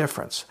what's the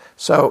difference?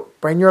 So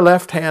bring your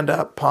left hand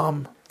up,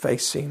 palm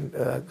facing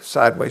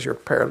sideways, you're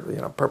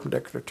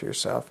perpendicular to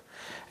yourself.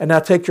 And now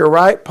take your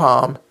right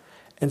palm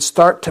and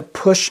start to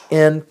push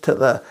into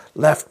the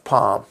left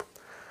palm.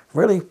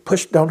 Really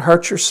push, don't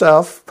hurt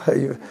yourself,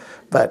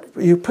 but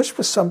you push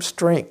with some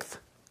strength.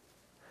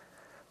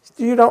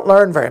 You don't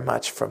learn very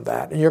much from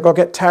that, and you're going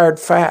to get tired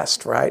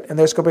fast, right? And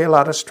there's going to be a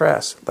lot of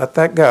stress. Let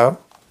that go.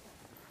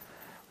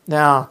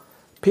 Now,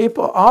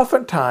 people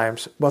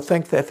oftentimes will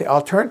think that the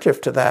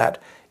alternative to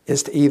that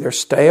is to either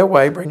stay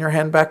away, bring your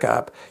hand back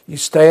up, you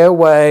stay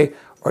away,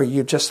 or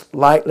you just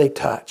lightly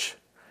touch.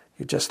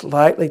 You just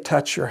lightly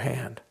touch your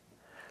hand.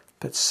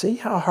 But see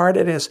how hard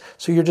it is.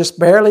 So you're just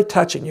barely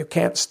touching. You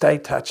can't stay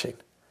touching.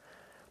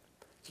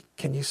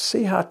 Can you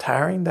see how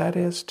tiring that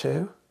is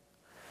too?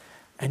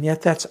 And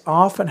yet that's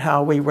often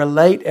how we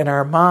relate in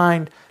our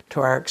mind to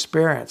our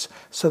experience.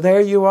 So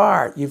there you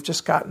are. You've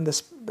just gotten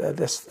this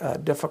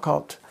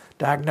difficult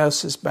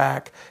diagnosis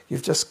back.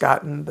 You've just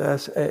gotten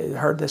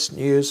heard this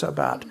news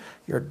about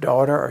your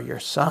daughter or your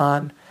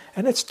son.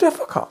 And it's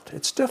difficult.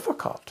 It's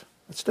difficult.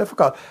 It's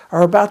difficult.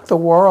 Or about the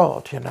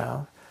world,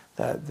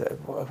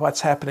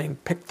 what's happening,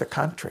 pick the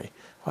country.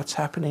 What's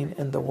happening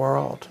in the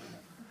world,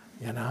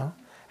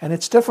 And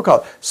it's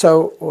difficult.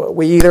 So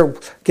we either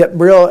get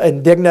real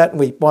indignant and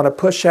we want to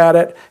push at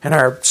it and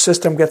our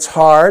system gets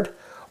hard,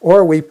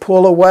 or we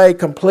pull away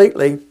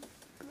completely,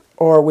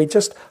 or we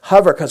just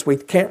hover because we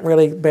can't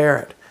really bear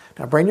it.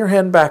 Now bring your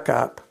hand back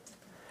up,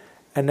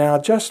 and now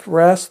just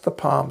rest the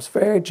palms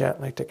very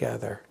gently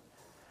together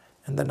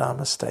in the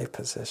Namaste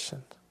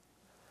position.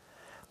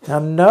 Now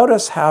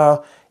notice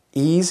how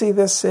easy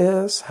this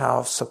is,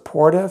 how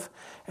supportive,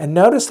 and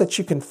notice that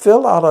you can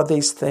feel all of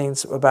these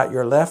things about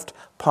your left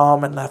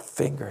palm and left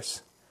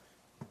fingers.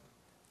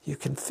 You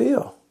can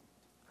feel.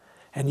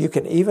 And you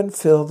can even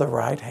feel the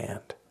right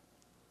hand.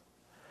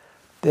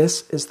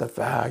 This is the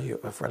value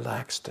of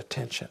relaxed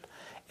attention.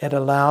 It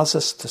allows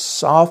us to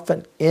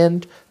soften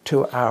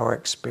into our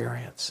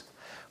experience.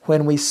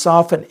 When we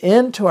soften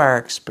into our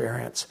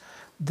experience,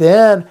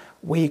 then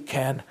we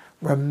can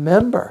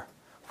remember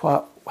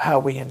how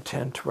we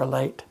intend to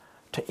relate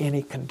to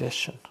any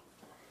condition,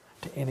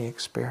 to any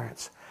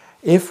experience.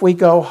 If we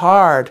go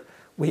hard,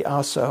 we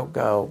also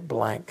go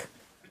blank.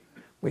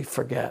 We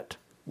forget.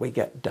 We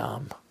get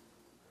dumb.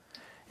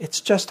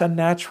 It's just a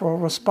natural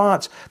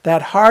response.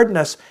 That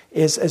hardness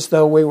is as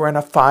though we were in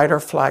a fight or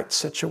flight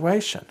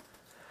situation.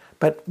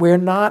 But we're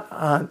not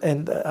on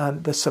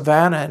the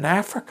savannah in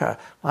Africa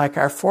like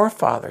our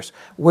forefathers.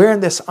 We're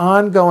in this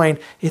ongoing,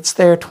 it's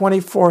there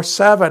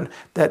 24/7,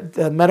 that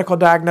the medical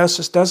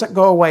diagnosis doesn't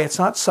go away. It's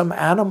not some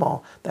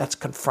animal that's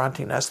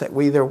confronting us that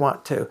we either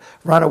want to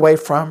run away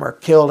from or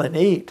kill and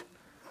eat.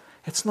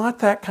 It's not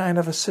that kind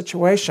of a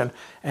situation,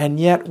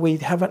 and yet we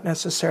haven't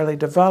necessarily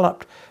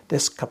developed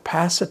this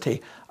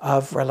capacity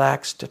of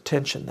relaxed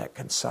attention that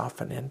can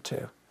soften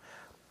into.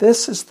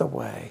 This is the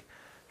way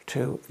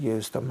to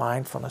use the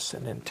mindfulness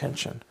and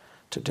intention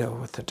to deal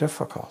with the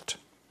difficult.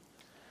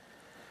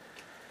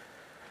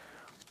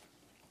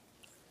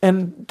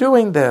 In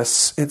doing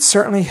this, it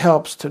certainly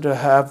helps to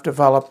have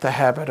developed the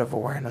habit of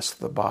awareness of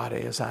the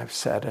body, as I've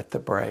said at the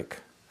break.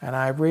 And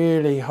I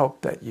really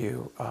hope that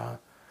you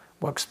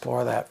will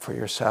explore that for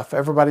yourself.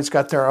 Everybody's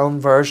got their own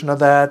version of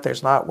that.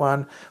 There's not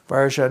one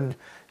version.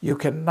 You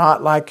can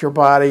not like your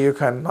body, you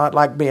can not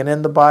like being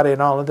in the body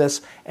and all of this,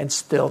 and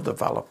still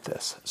develop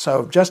this.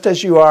 So just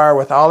as you are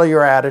with all of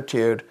your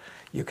attitude,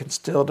 you can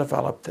still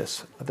develop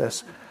this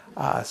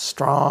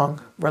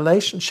strong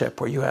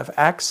relationship where you have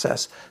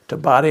access to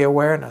body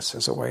awareness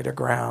as a way to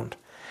ground.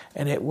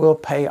 And it will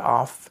pay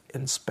off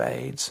in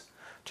spades,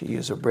 to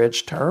use a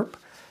bridge term,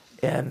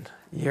 in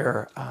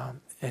your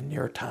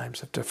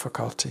times of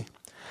difficulty.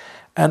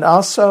 And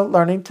also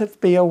learning to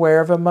be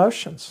aware of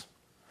emotions.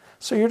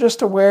 So you're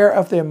just aware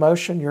of the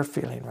emotion you're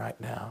feeling right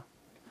now.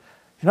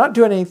 You're not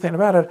doing anything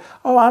about it.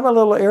 Oh, I'm a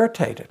little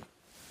irritated.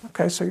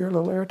 Okay, so you're a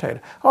little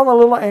irritated. Oh, I'm a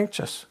little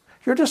anxious.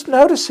 You're just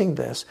noticing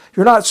this.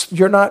 You're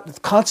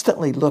not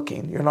constantly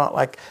looking. You're not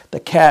like the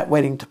cat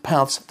waiting to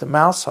pounce at the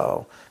mouse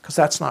hole, because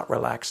that's not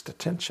relaxed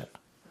attention.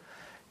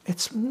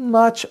 It's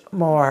much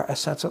more a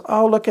sense of,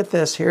 oh, look at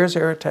this. Here's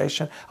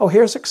irritation. Oh,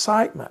 here's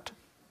excitement.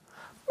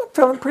 I'm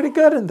feeling pretty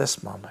good in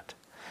this moment.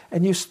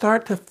 And you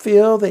start to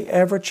feel the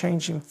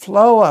ever-changing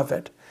flow of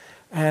it,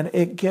 and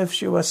it gives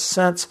you a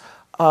sense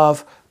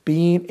of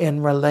being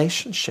in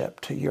relationship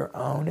to your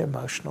own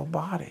emotional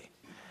body.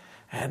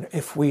 And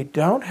if we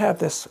don't have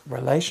this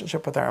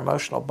relationship with our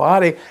emotional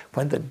body,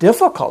 when the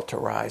difficulty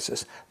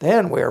arises,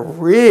 then we're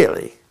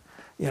really,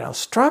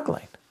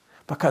 struggling,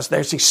 because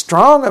there's these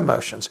strong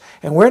emotions,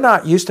 and we're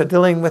not used to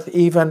dealing with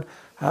even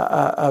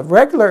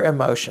regular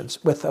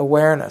emotions with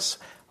awareness,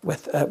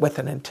 with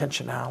an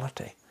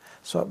intentionality.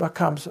 So it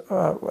becomes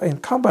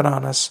incumbent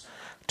on us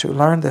to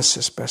learn this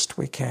as best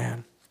we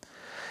can.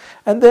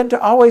 And then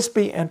to always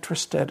be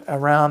interested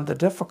around the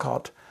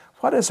difficult.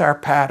 What is our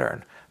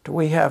pattern? Do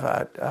we have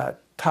a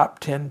top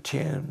 10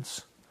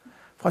 tunes?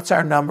 What's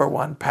our number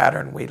one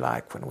pattern we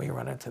like when we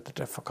run into the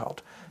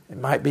difficult? It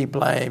might be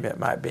blame, it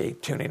might be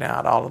tuning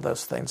out, all of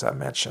those things I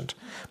mentioned.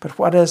 But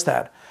what is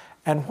that?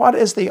 And what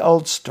is the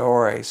old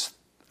stories,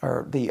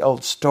 or the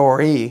old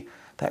story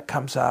that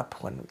comes up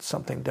when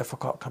something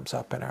difficult comes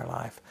up in our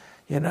life?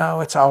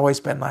 It's always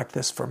been like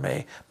this for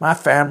me. My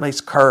family's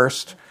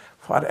cursed,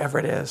 whatever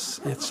it is.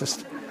 It's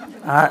just,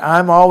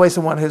 I'm always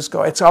the one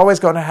it's always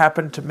going to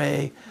happen to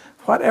me.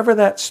 Whatever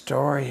that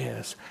story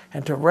is.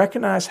 And to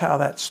recognize how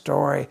that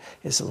story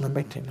is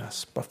limiting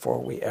us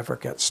before we ever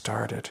get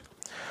started.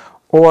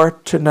 Or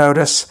to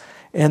notice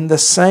in the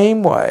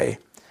same way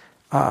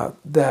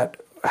that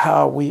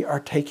how we are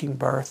taking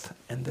birth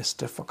in this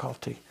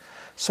difficulty.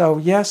 So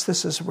yes,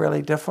 this is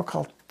really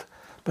difficult.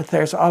 But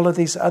there's all of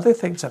these other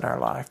things in our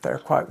life that are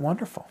quite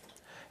wonderful.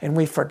 And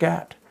we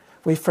forget.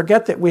 We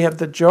forget that we have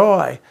the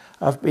joy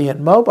of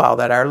being mobile,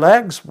 that our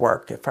legs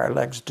work, if our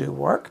legs do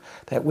work,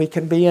 that we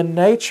can be in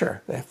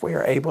nature, if we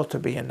are able to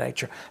be in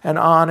nature, and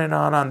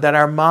on, that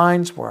our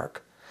minds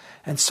work.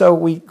 And so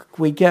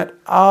we get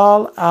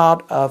all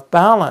out of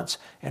balance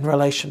in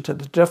relation to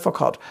the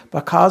difficult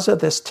because of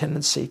this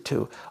tendency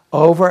to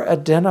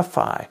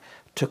over-identify,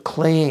 to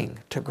cling,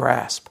 to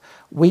grasp.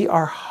 We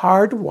are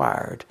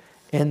hardwired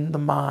in the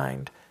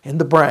mind, in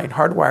the brain,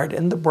 hardwired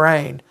in the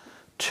brain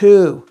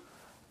to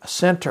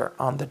center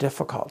on the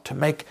difficult, to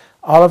make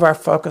all of our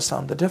focus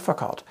on the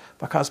difficult.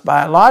 Because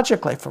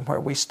biologically, from where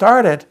we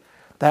started,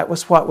 that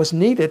was what was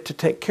needed to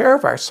take care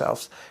of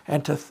ourselves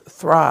and to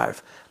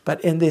thrive.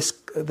 But in this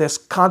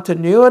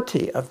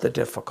continuity of the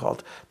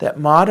difficult that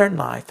modern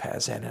life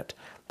has in it,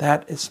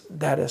 that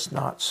is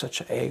not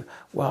such a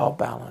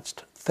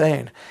well-balanced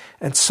thing.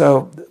 And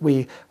so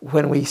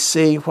when we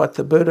see what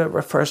the Buddha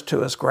refers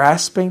to as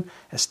grasping,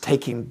 as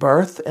taking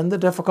birth in the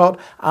difficult,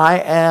 I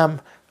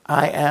am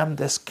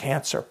this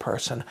cancer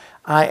person.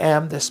 I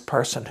am this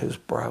person who's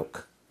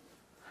broke.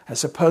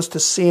 as opposed to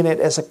seeing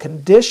it as a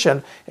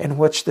condition in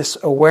which this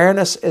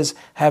awareness is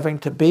having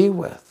to be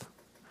with.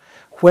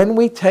 When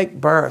we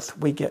take birth,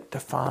 we get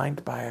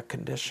defined by a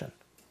condition.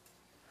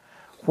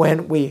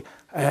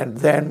 And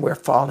then we're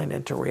falling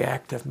into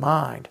reactive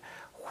mind.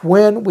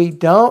 When we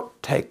don't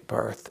take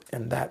birth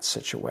in that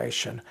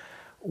situation,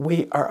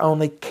 we are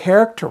only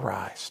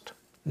characterized,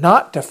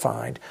 not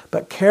defined,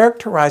 but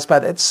characterized by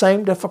that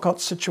same difficult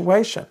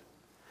situation.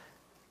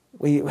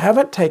 We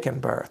haven't taken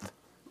birth.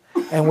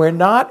 And we're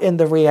not in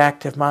the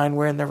reactive mind,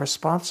 we're in the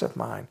responsive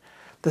mind.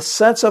 The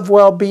sense of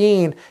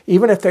well-being,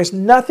 even if there's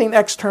nothing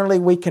externally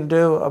we can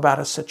do about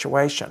a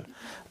situation,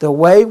 the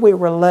way we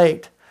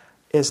relate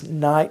is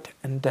night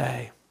and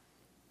day.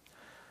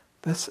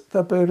 This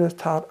the Buddha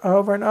taught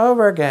over and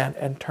over again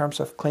in terms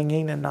of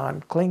clinging and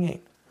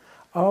non-clinging.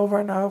 Over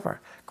and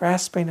over.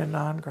 Grasping and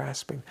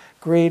non-grasping.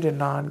 Greed and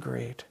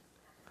non-greed.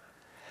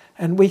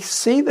 And we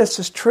see this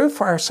as true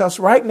for ourselves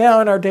right now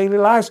in our daily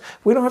lives.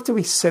 We don't have to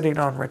be sitting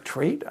on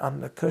retreat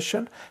on the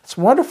cushion. It's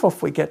wonderful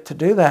if we get to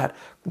do that.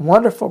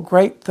 Wonderful,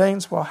 great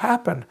things will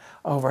happen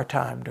over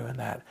time doing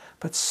that.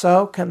 But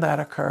so can that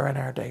occur in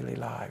our daily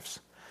lives.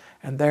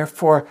 And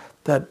therefore,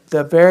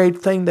 the very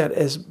thing that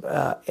is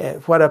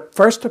what at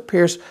first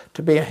appears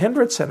to be a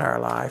hindrance in our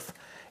life,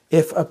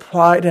 if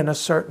applied in a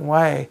certain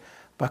way,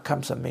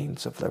 becomes a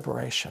means of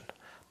liberation.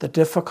 The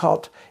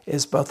difficult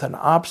is both an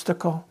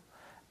obstacle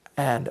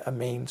and a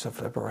means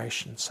of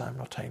liberation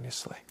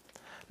simultaneously.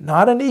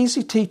 Not an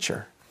easy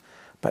teacher,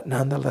 but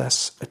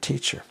nonetheless a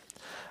teacher.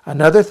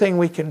 Another thing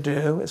we can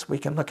do is we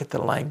can look at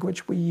the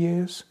language we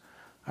use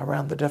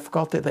around the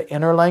difficulty, the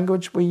inner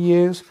language we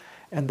use,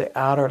 and the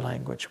outer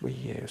language we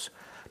use.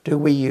 Do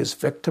we use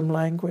victim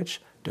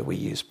language? Do we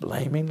use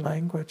blaming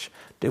language?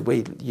 Do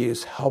we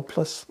use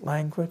helpless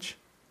language?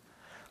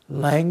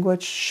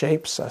 Language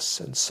shapes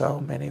us in so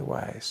many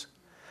ways.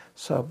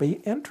 So be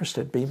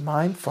interested, be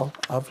mindful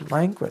of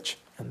language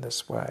in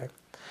this way.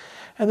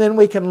 And then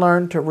we can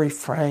learn to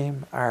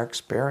reframe our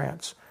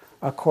experience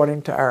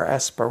according to our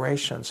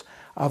aspirations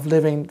of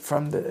living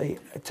from the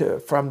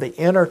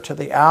inner to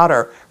the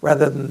outer,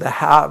 rather than to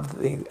have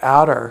the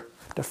outer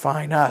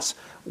define us.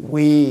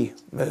 We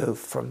move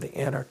from the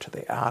inner to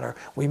the outer.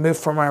 We move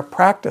from our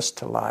practice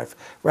to life,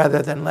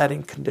 rather than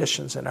letting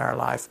conditions in our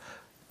life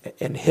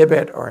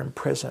inhibit or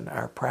imprison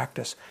our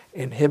practice,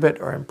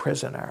 inhibit or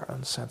imprison our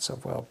own sense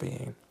of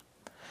well-being.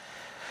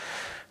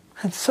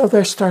 And so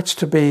there starts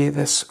to be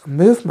this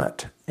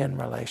movement in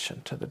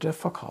relation to the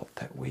difficult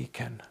that we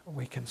can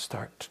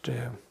start to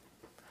do.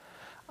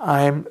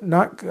 I'm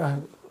not.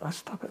 I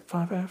stop at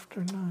 5 after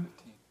 9,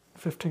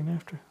 15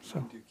 after.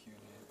 So,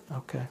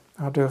 okay,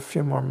 I'll do a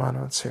few more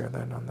moments here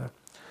then on the.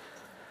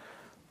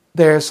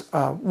 There's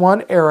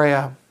one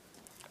area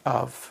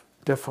of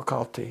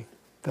difficulty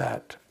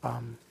that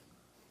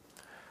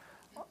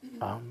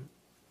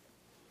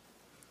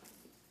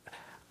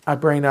I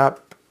bring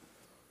up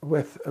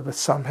with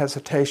some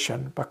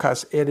hesitation,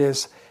 because it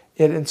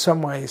in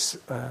some ways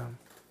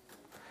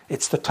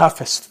it's the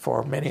toughest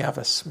for many of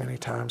us many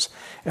times,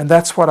 and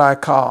that's what I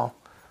call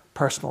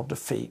personal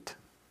defeat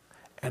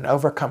and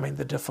overcoming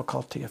the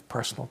difficulty of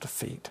personal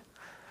defeat.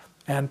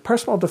 And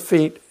personal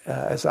defeat,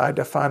 as I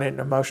define it in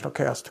Emotional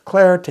Chaos to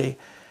Clarity,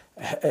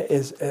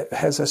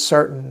 has a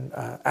certain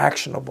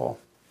actionable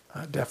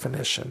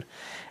definition.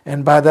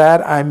 And by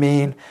that I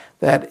mean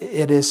that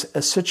it is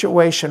a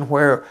situation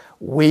where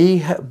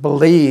we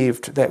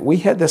believed that we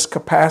had this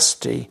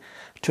capacity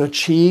to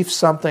achieve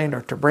something,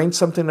 or to bring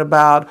something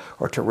about,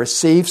 or to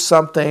receive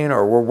something,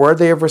 or were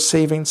worthy of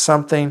receiving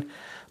something,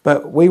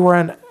 but we were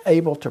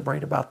unable to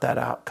bring about that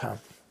outcome.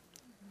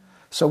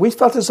 So we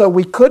felt as though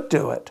we could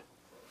do it,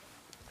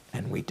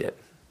 and we didn't.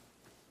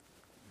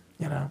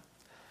 You know,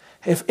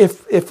 if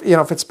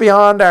it's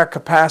beyond our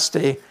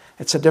capacity,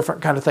 it's a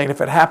different kind of thing.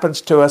 If it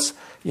happens to us,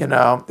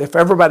 if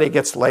everybody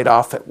gets laid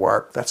off at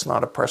work, that's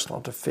not a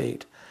personal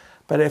defeat.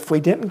 But if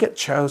we didn't get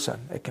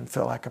chosen, it can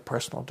feel like a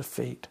personal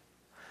defeat.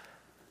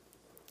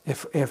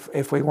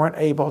 If we weren't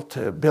able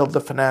to build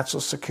the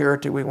financial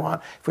security we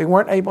want, if we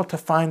weren't able to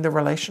find the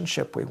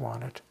relationship we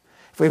wanted,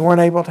 if we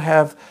weren't able to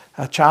have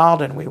a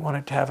child and we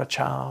wanted to have a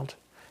child,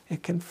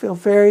 it can feel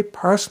very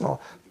personal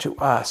to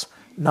us,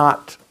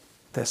 not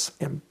this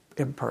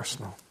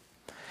impersonal.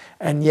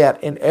 And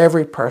yet, in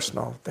every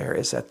personal, there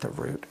is at the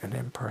root an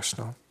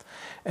impersonal.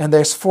 And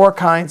there's 4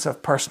 kinds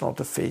of personal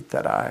defeat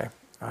that I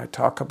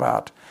talk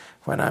about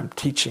when I'm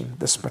teaching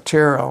this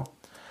material.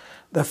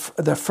 The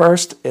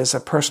first is a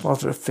personal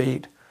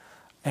defeat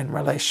in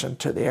relation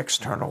to the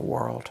external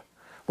world.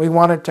 We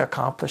wanted to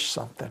accomplish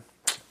something,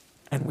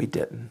 and we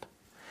didn't.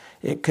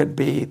 It could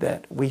be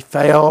that we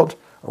failed,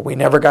 or we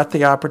never got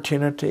the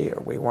opportunity,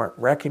 or we weren't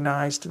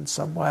recognized in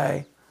some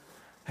way.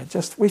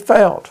 We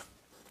failed.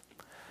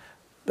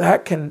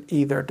 That can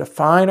either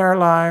define our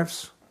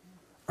lives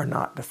or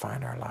not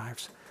define our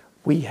lives.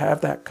 We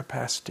have that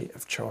capacity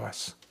of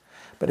choice.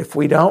 But if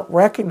we don't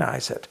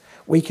recognize it,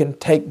 we can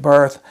take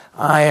birth,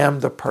 I am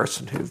the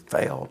person who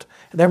failed.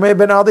 And there may have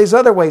been all these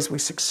other ways we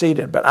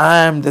succeeded, but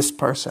I am this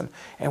person.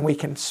 And we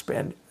can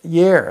spend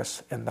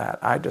years in that.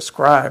 I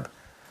describe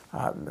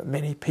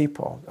many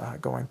people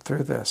going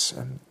through this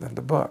in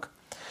the book.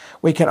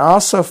 We can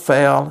also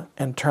fail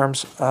in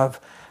terms of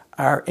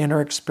our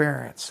inner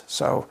experience.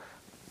 So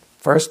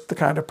first, the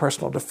kind of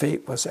personal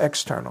defeat was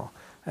external.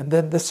 And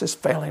then this is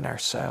failing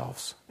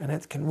ourselves. And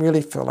it can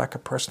really feel like a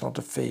personal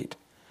defeat.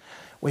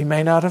 We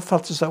may not have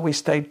felt as though we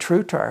stayed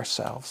true to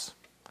ourselves.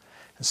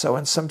 And so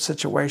in some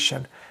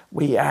situation,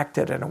 we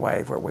acted in a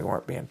way where we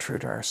weren't being true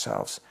to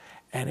ourselves.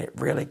 And it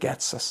really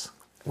gets us.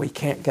 We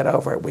can't get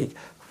over it. We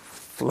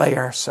lay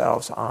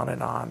ourselves on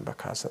and on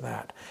because of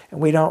that. And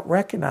we don't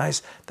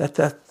recognize that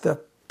the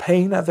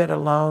pain of it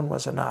alone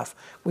was enough.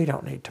 We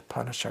don't need to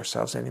punish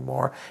ourselves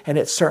anymore. And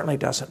it certainly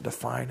doesn't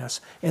define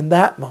us. In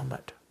that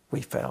moment,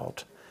 we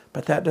failed.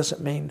 But that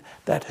doesn't mean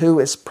that who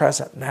is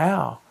present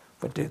now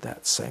would do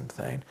that same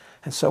thing.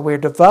 And so we're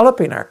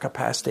developing our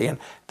capacity, and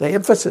the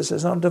emphasis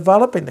is on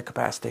developing the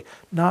capacity,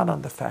 not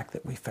on the fact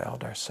that we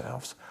failed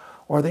ourselves.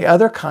 Or the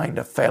other kind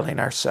of failing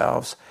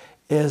ourselves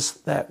is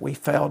that we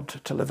failed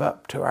to live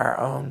up to our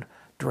own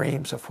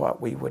dreams of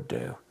what we would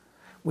do.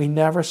 We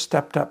never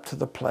stepped up to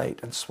the plate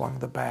and swung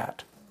the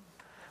bat.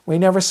 We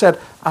never said,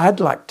 I'd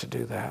like to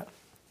do that.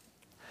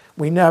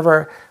 We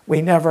never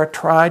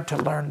tried to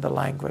learn the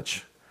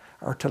language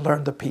or to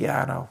learn the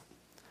piano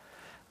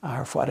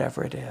or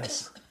whatever it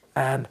is.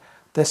 And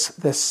this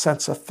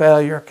sense of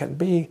failure can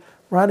be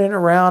running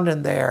around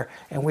in there,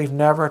 and we've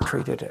never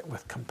treated it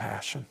with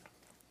compassion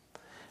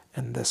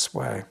in this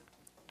way.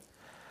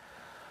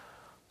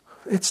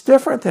 It's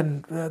different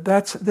than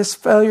this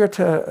failure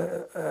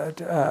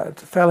to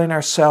failing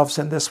ourselves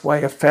in this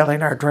way of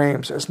failing our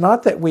dreams. It's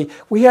not that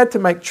we had to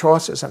make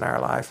choices in our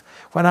life.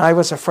 When I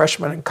was a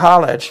freshman in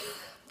college,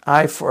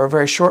 I, for a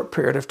very short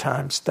period of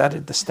time,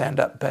 studied the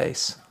stand-up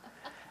bass.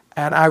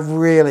 And I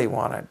really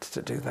wanted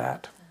to do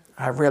that.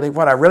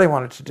 What I really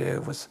wanted to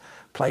do was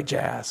play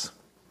jazz.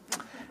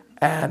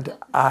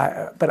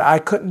 But I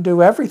couldn't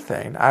do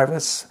everything. I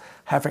was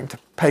having to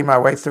pay my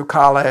way through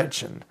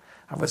college, and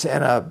I was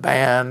in a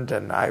band,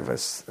 and I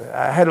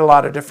had a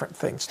lot of different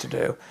things to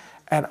do.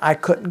 And I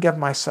couldn't give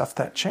myself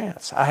that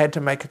chance. I had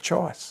to make a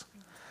choice.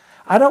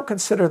 I don't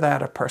consider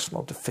that a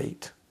personal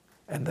defeat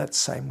in that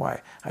same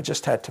way. I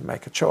just had to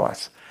make a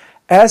choice.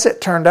 As it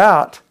turned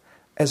out,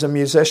 as a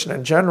musician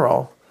in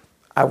general,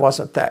 I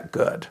wasn't that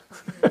good.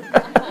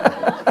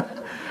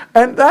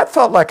 And that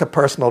felt like a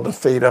personal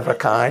defeat of a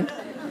kind,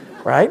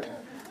 right?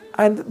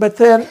 But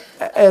then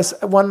as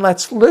one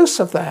lets loose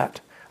of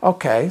that,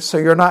 okay, so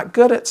you're not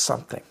good at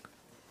something.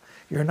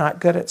 You're not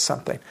good at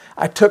something.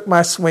 I took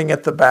my swing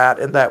at the bat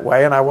in that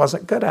way, and I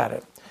wasn't good at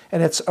it.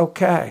 And it's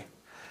okay.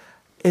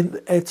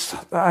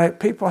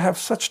 People have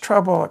such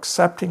trouble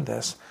accepting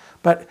this,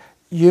 but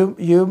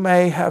you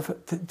may have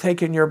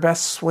taken your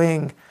best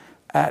swing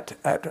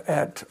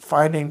at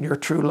finding your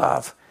true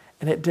love,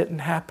 and it didn't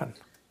happen.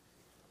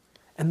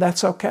 And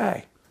that's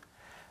okay.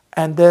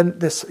 And then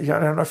this, I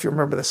don't know if you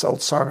remember this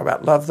old song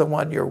about love the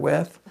one you're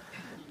with.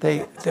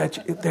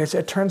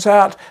 It turns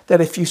out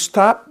that if you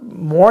stop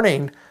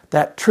mourning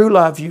that true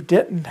love you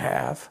didn't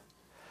have,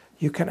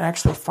 you can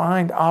actually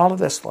find all of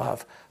this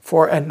love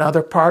for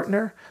another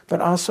partner,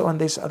 but also in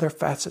these other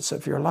facets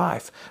of your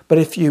life. But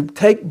if you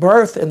take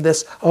birth in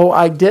this,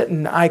 I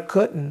didn't, I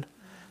couldn't,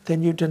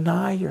 then you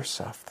deny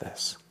yourself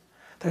this.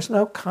 There's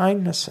no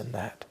kindness in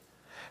that.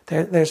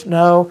 There's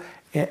no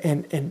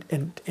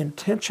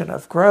intention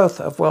of growth,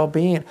 of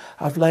well-being,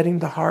 of letting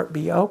the heart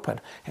be open.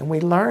 And we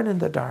learn in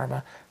the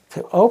Dharma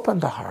to open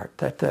the heart,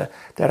 that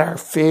our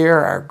fear,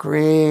 our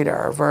greed,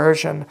 our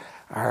aversion,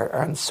 our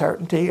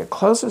uncertainty, it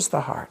closes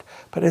the heart.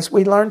 But as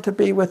we learn to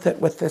be with it,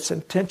 with this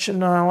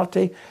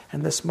intentionality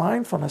and this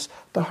mindfulness,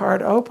 the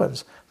heart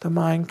opens. The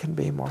mind can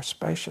be more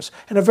spacious.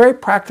 In a very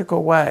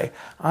practical way,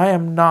 I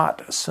am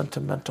not a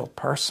sentimental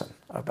person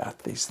about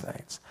these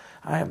things.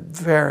 I am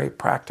very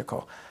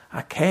practical.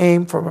 I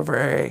came from a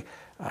very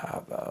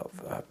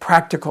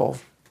practical,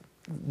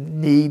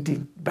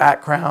 needy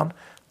background.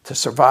 To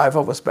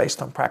survival was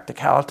based on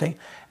practicality,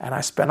 and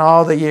I spent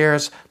all the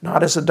years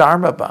not as a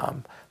Dharma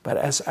bum, but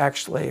as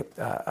actually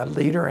a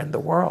leader in the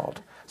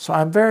world. So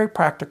I'm very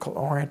practical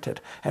oriented.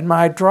 And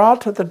my draw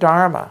to the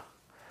Dharma,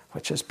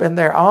 which has been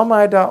there all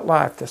my adult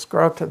life, this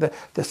draw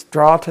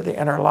to the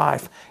inner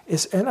life,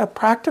 is in a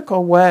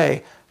practical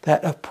way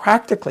that of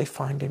practically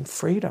finding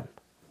freedom.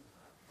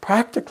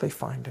 Practically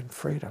finding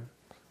freedom.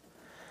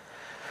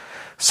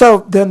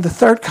 So then the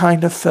third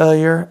kind of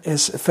failure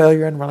is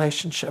failure in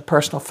relationship.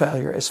 Personal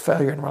failure is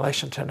failure in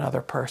relation to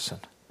another person.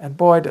 And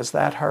boy, does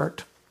that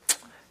hurt,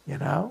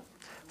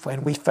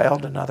 when we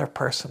failed another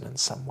person in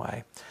some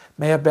way.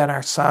 May have been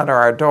our son or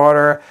our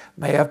daughter,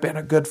 may have been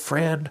a good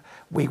friend.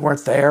 We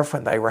weren't there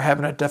when they were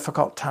having a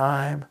difficult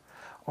time,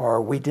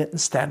 or we didn't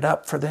stand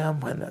up for them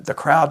when the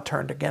crowd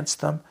turned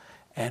against them,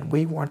 and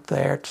we weren't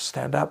there to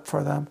stand up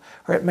for them.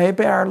 Or it may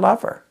be our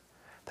lover,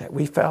 that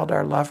we failed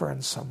our lover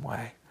in some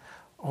way,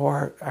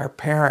 or our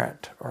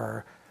parent,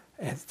 or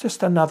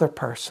just another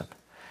person.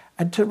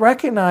 And to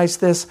recognize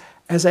this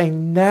as a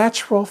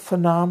natural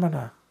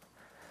phenomena.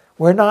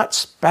 We're not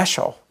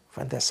special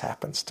when this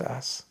happens to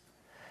us.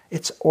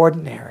 It's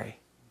ordinary.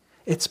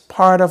 It's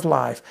part of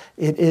life.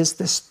 It is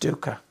this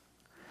dukkha.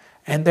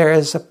 And there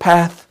is a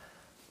path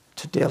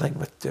to dealing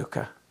with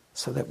dukkha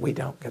so that we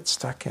don't get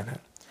stuck in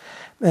it.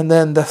 And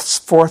then the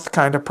fourth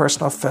kind of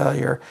personal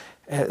failure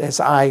is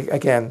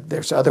again,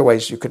 there's other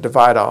ways you could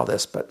divide all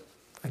this, but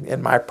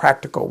in my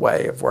practical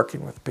way of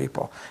working with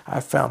people,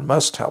 I've found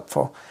most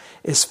helpful,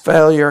 is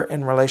failure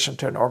in relation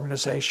to an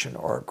organization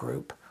or a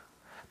group.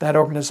 That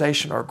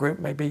organization or group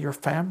may be your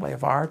family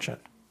of origin,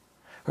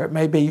 or it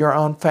may be your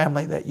own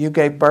family that you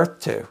gave birth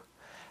to,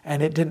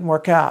 and it didn't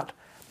work out,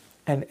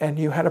 and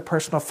you had a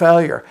personal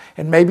failure.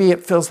 And maybe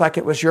it feels like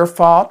it was your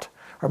fault,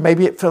 or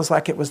maybe it feels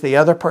like it was the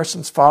other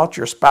person's fault,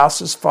 your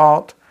spouse's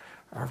fault,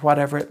 or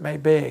whatever it may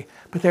be.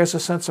 But there's a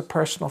sense of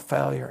personal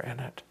failure in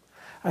it.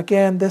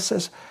 Again, this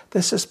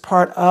is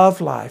part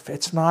of life.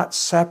 It's not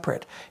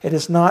separate. It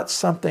is not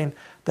something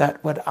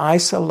that would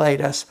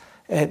isolate us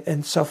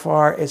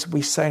insofar as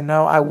we say,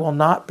 no, I will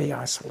not be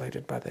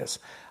isolated by this.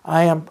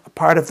 I am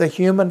part of the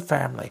human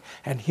family,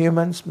 and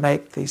humans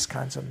make these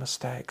kinds of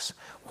mistakes.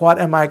 What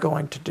am I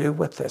going to do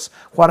with this?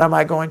 What am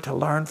I going to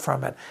learn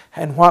from it?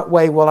 And what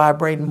way will I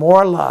bring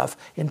more love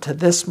into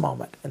this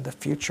moment and the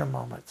future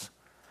moments?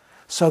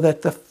 So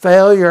that the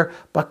failure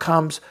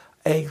becomes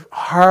a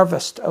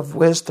harvest of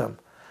wisdom,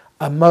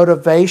 a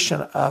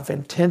motivation of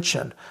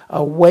intention,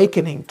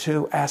 awakening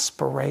to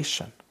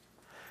aspiration.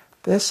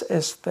 This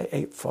is the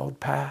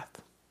Eightfold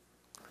Path.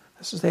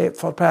 This is the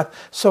Eightfold Path.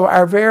 So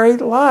our very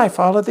life,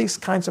 all of these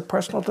kinds of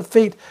personal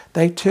defeat,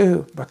 they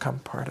too become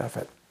part of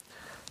it.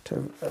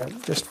 To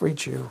just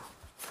read you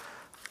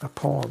a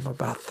poem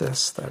about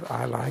this that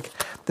I like.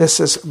 This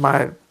is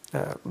my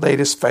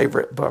latest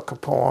favorite book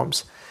of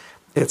poems.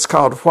 It's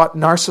called What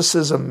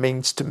Narcissism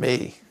Means to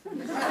Me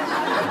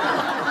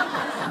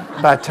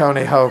by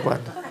Tony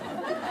Hoagland.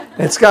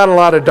 It's got a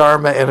lot of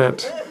Dharma in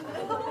it.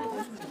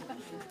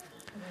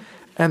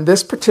 And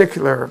this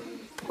particular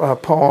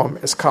poem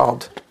is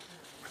called,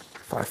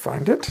 if I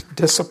find it,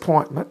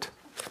 Disappointment.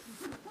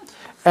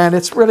 And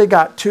it's really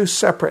got two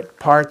separate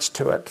parts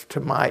to it, to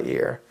my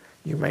ear.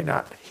 You may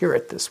not hear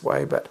it this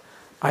way, but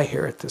I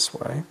hear it this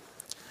way.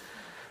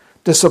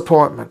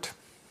 Disappointment.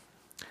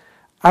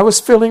 I was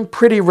feeling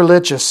pretty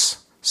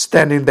religious,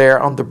 standing there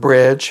on the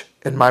bridge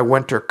in my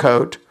winter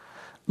coat,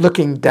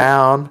 looking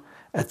down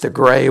at the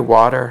gray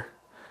water,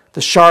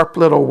 the sharp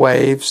little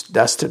waves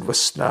dusted with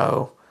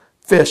snow,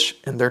 fish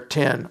in their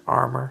tin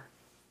armor.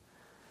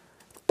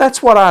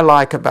 That's what I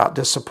like about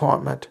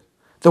disappointment,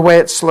 the way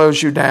it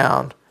slows you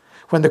down,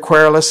 when the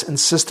querulous,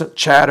 insistent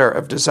chatter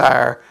of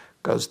desire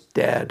goes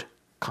dead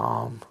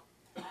calm,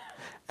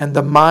 and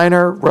the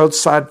minor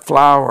roadside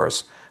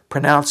flowers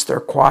pronounce their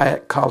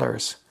quiet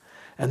colors,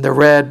 and the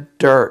red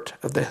dirt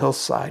of the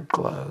hillside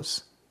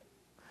glows.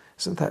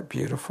 Isn't that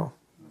beautiful?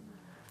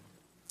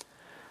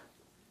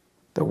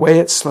 The way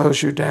it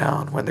slows you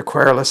down when the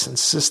querulous,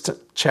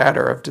 insistent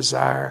chatter of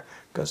desire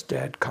goes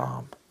dead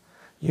calm.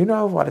 You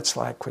know what it's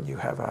like when you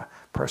have a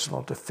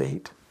personal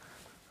defeat.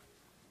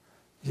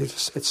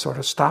 It sort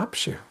of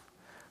stops you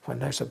when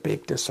there's a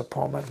big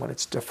disappointment, when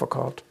it's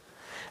difficult.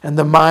 And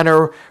the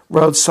minor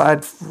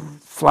roadside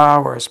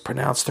flowers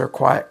pronounce their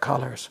quiet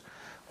colors.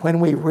 When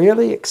we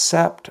really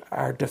accept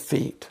our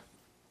defeat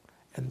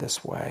in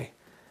this way,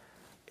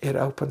 it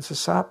opens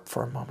us up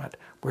for a moment.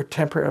 We're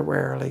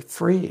temporarily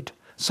freed.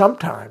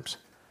 Sometimes,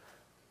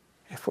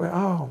 if we're,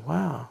 oh,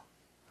 wow.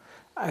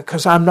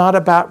 Because I'm not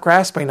about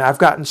grasping. I've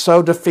gotten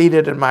so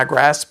defeated in my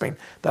grasping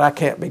that I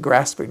can't be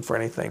grasping for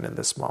anything in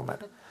this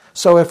moment.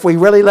 So if we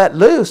really let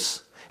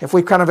loose, if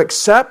we kind of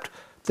accept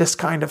this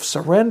kind of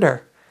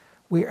surrender,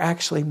 we're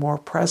actually more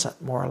present,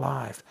 more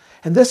alive.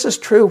 And this is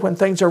true when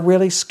things are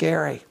really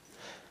scary.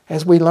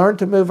 As we learn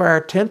to move our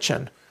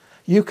attention,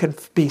 you can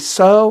be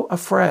so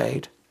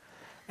afraid.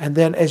 And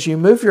then as you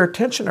move your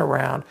attention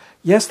around,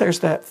 yes, there's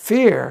that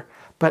fear,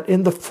 but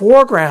in the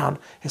foreground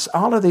is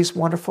all of these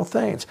wonderful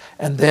things.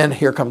 And then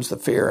here comes the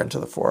fear into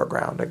the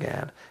foreground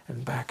again,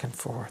 and back and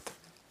forth.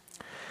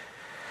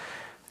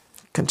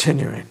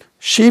 Continuing.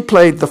 She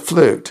played the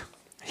flute,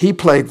 he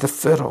played the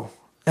fiddle,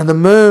 and the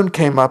moon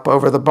came up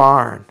over the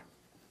barn.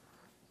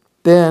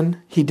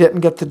 Then he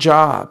didn't get the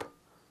job,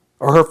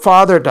 or her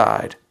father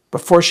died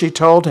before she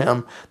told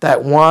him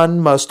that one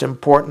most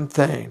important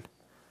thing,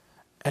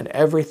 and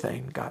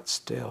everything got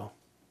still.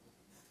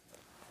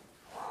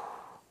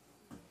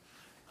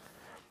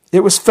 It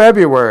was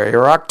February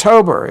or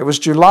October. It was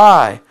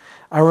July.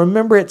 I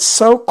remember it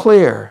so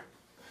clear.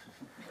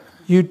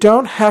 You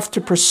don't have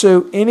to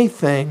pursue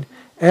anything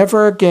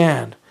ever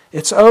again.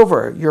 It's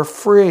over. You're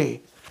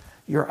free.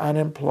 You're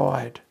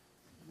unemployed.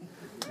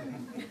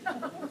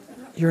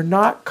 You're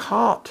not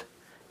caught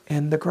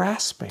in the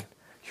grasping.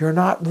 You're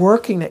not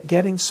working at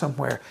getting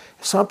somewhere.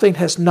 Something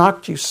has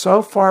knocked you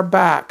so far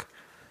back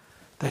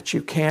that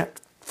you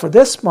can't, for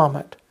this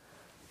moment,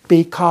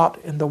 be caught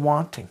in the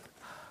wanting.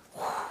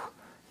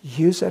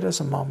 Use it as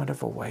a moment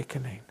of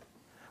awakening.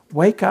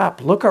 Wake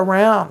up. Look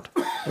around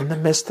in the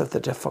midst of the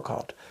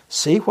difficult.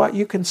 See what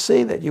you can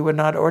see that you would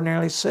not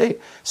ordinarily see.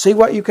 See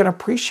what you can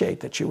appreciate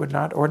that you would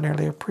not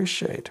ordinarily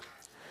appreciate.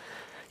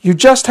 You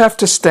just have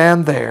to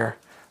stand there,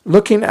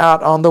 looking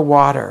out on the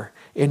water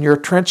in your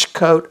trench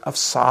coat of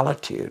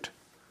solitude,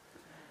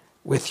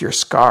 with your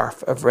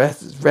scarf of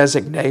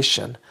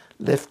resignation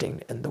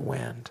lifting in the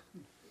wind.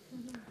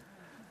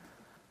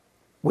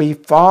 We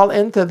fall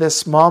into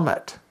this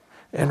moment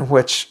in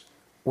which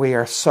we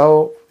are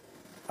so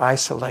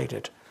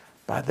isolated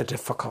by the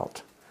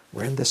difficult.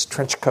 We're in this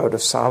trench coat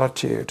of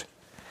solitude,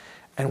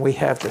 and we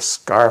have this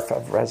scarf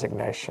of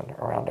resignation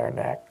around our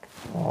neck.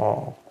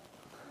 Oh,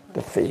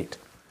 defeat.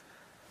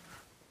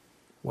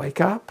 Wake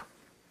up.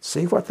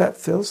 See what that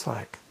feels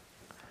like.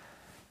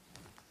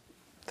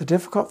 The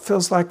difficult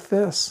feels like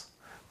this.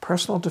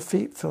 Personal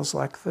defeat feels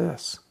like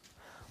this.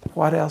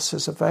 What else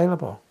is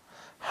available?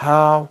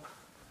 How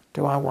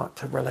do I want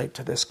to relate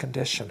to this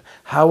condition?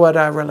 How would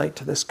I relate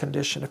to this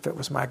condition if it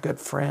was my good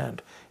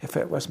friend, if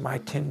it was my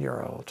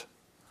 10-year-old?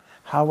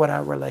 How would I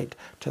relate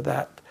to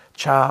that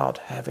child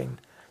having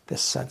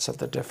this sense of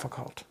the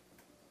difficult?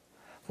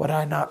 Would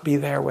I not be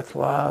there with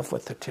love,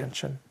 with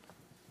attention?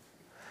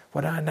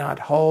 Would I not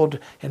hold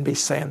and be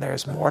saying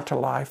there's more to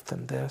life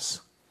than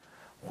this?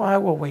 Why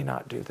will we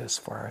not do this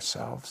for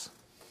ourselves?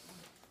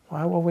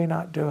 Why will we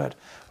not do it?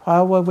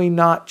 Why will we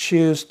not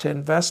choose to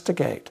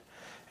investigate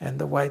in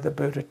the way the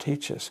Buddha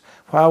teaches?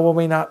 Why will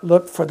we not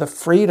look for the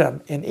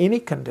freedom in any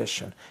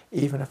condition,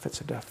 even if it's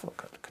a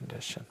difficult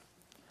condition?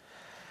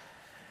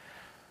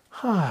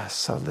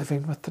 So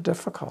living with the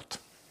difficult.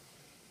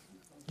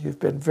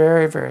 You've been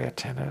very, very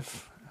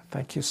attentive.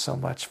 Thank you so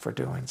much for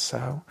doing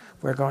so.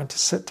 We're going to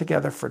sit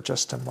together for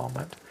just a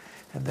moment,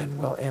 and then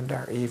we'll end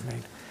our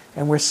evening.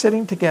 And we're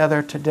sitting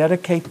together to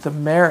dedicate the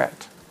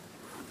merit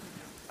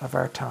of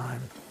our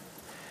time.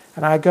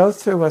 And I go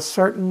through a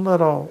certain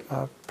little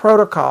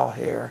protocol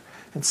here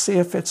and see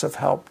if it's of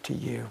help to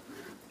you.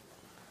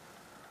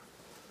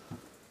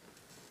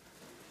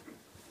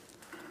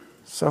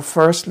 So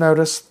first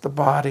notice the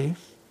body,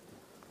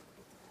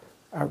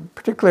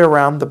 particularly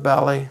around the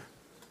belly.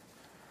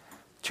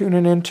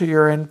 Tuning into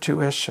your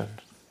intuition.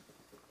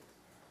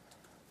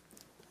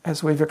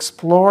 As we've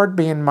explored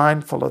being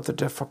mindful of the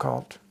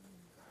difficult,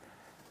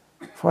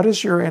 what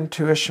has your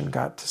intuition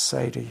got to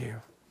say to you?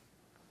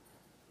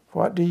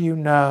 What do you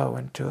know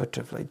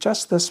intuitively,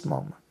 just this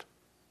moment?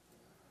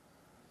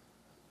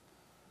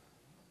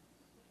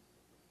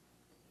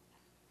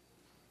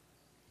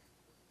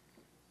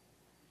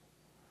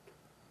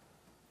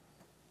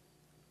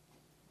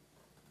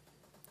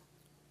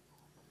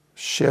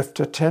 Shift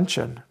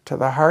attention to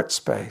the heart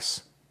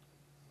space.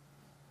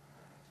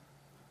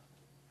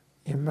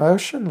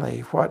 Emotionally,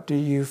 what do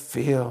you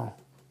feel?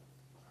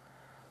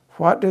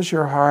 What does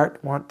your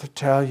heart want to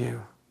tell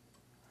you?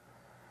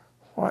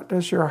 What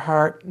does your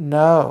heart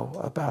know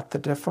about the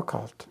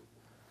difficult?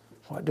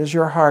 What does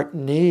your heart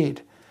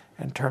need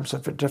in terms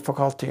of the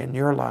difficulty in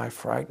your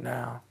life right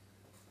now?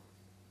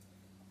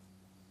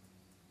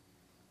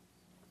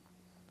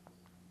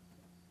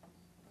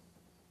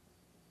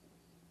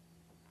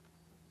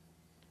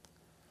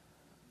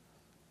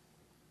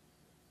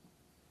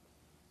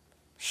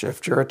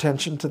 Shift your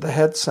attention to the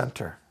head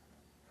center.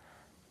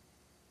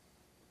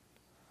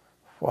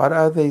 What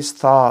are these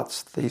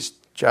thoughts, these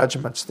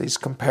judgments, these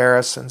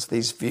comparisons,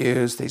 these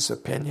views, these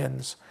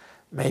opinions,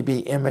 maybe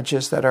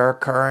images that are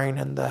occurring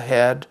in the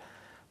head,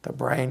 the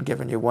brain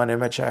giving you one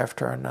image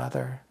after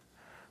another?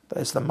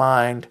 Is the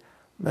mind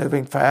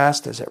moving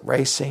fast? Is it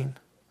racing?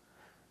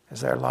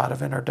 Is there a lot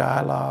of inner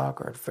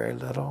dialogue or very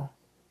little?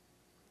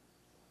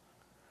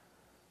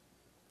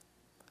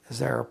 Is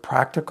there a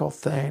practical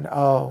thing?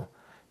 Oh,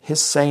 his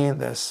saying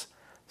this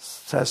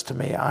says to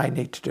me I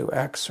need to do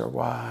X or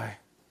Y.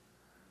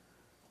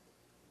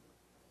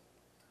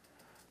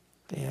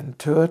 The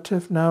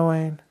intuitive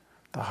knowing,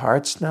 the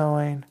heart's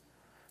knowing,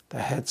 the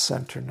head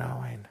center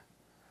knowing.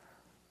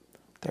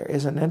 There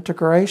is an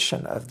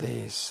integration of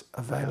these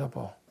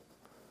available.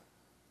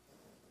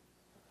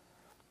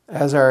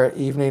 As our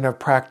evening of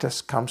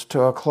practice comes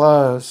to a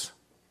close,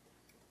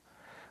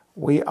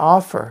 we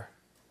offer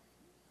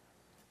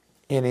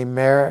any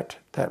merit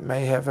that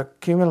may have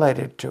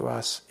accumulated to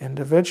us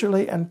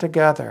individually and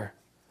together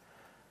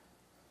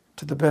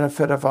to the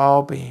benefit of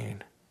all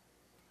being.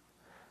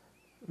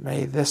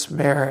 May this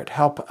merit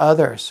help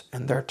others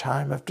in their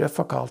time of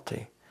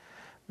difficulty.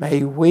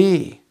 May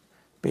we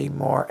be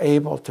more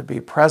able to be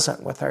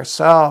present with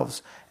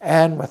ourselves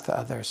and with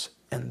others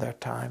in their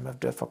time of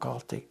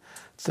difficulty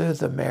through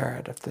the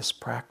merit of this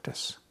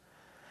practice.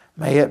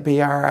 May it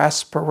be our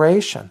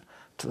aspiration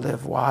to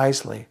live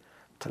wisely,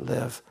 to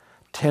live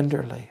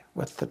tenderly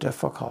with the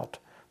difficult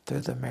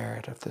through the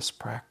merit of this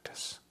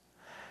practice.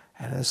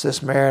 And as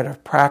this merit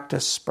of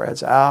practice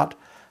spreads out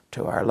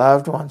to our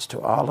loved ones, to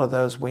all of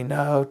those we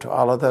know, to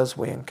all of those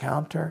we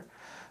encounter,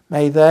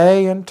 may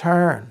they in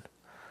turn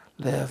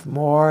live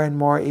more and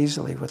more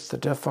easily with the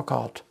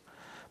difficult.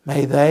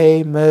 May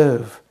they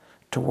move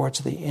towards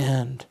the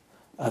end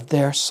of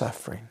their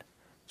suffering,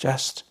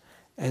 just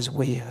as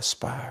we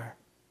aspire.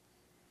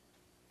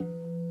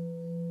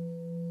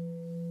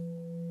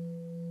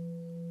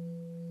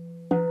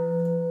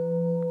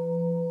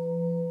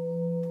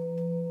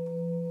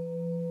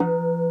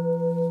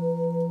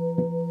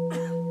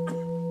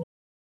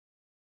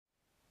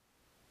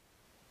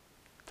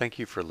 Thank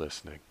you for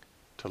listening.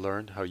 To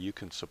learn how you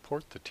can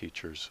support the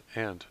teachers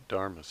and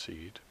Dharma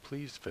Seed,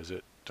 please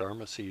visit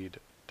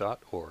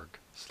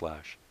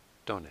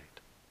dharmaseed.org/donate.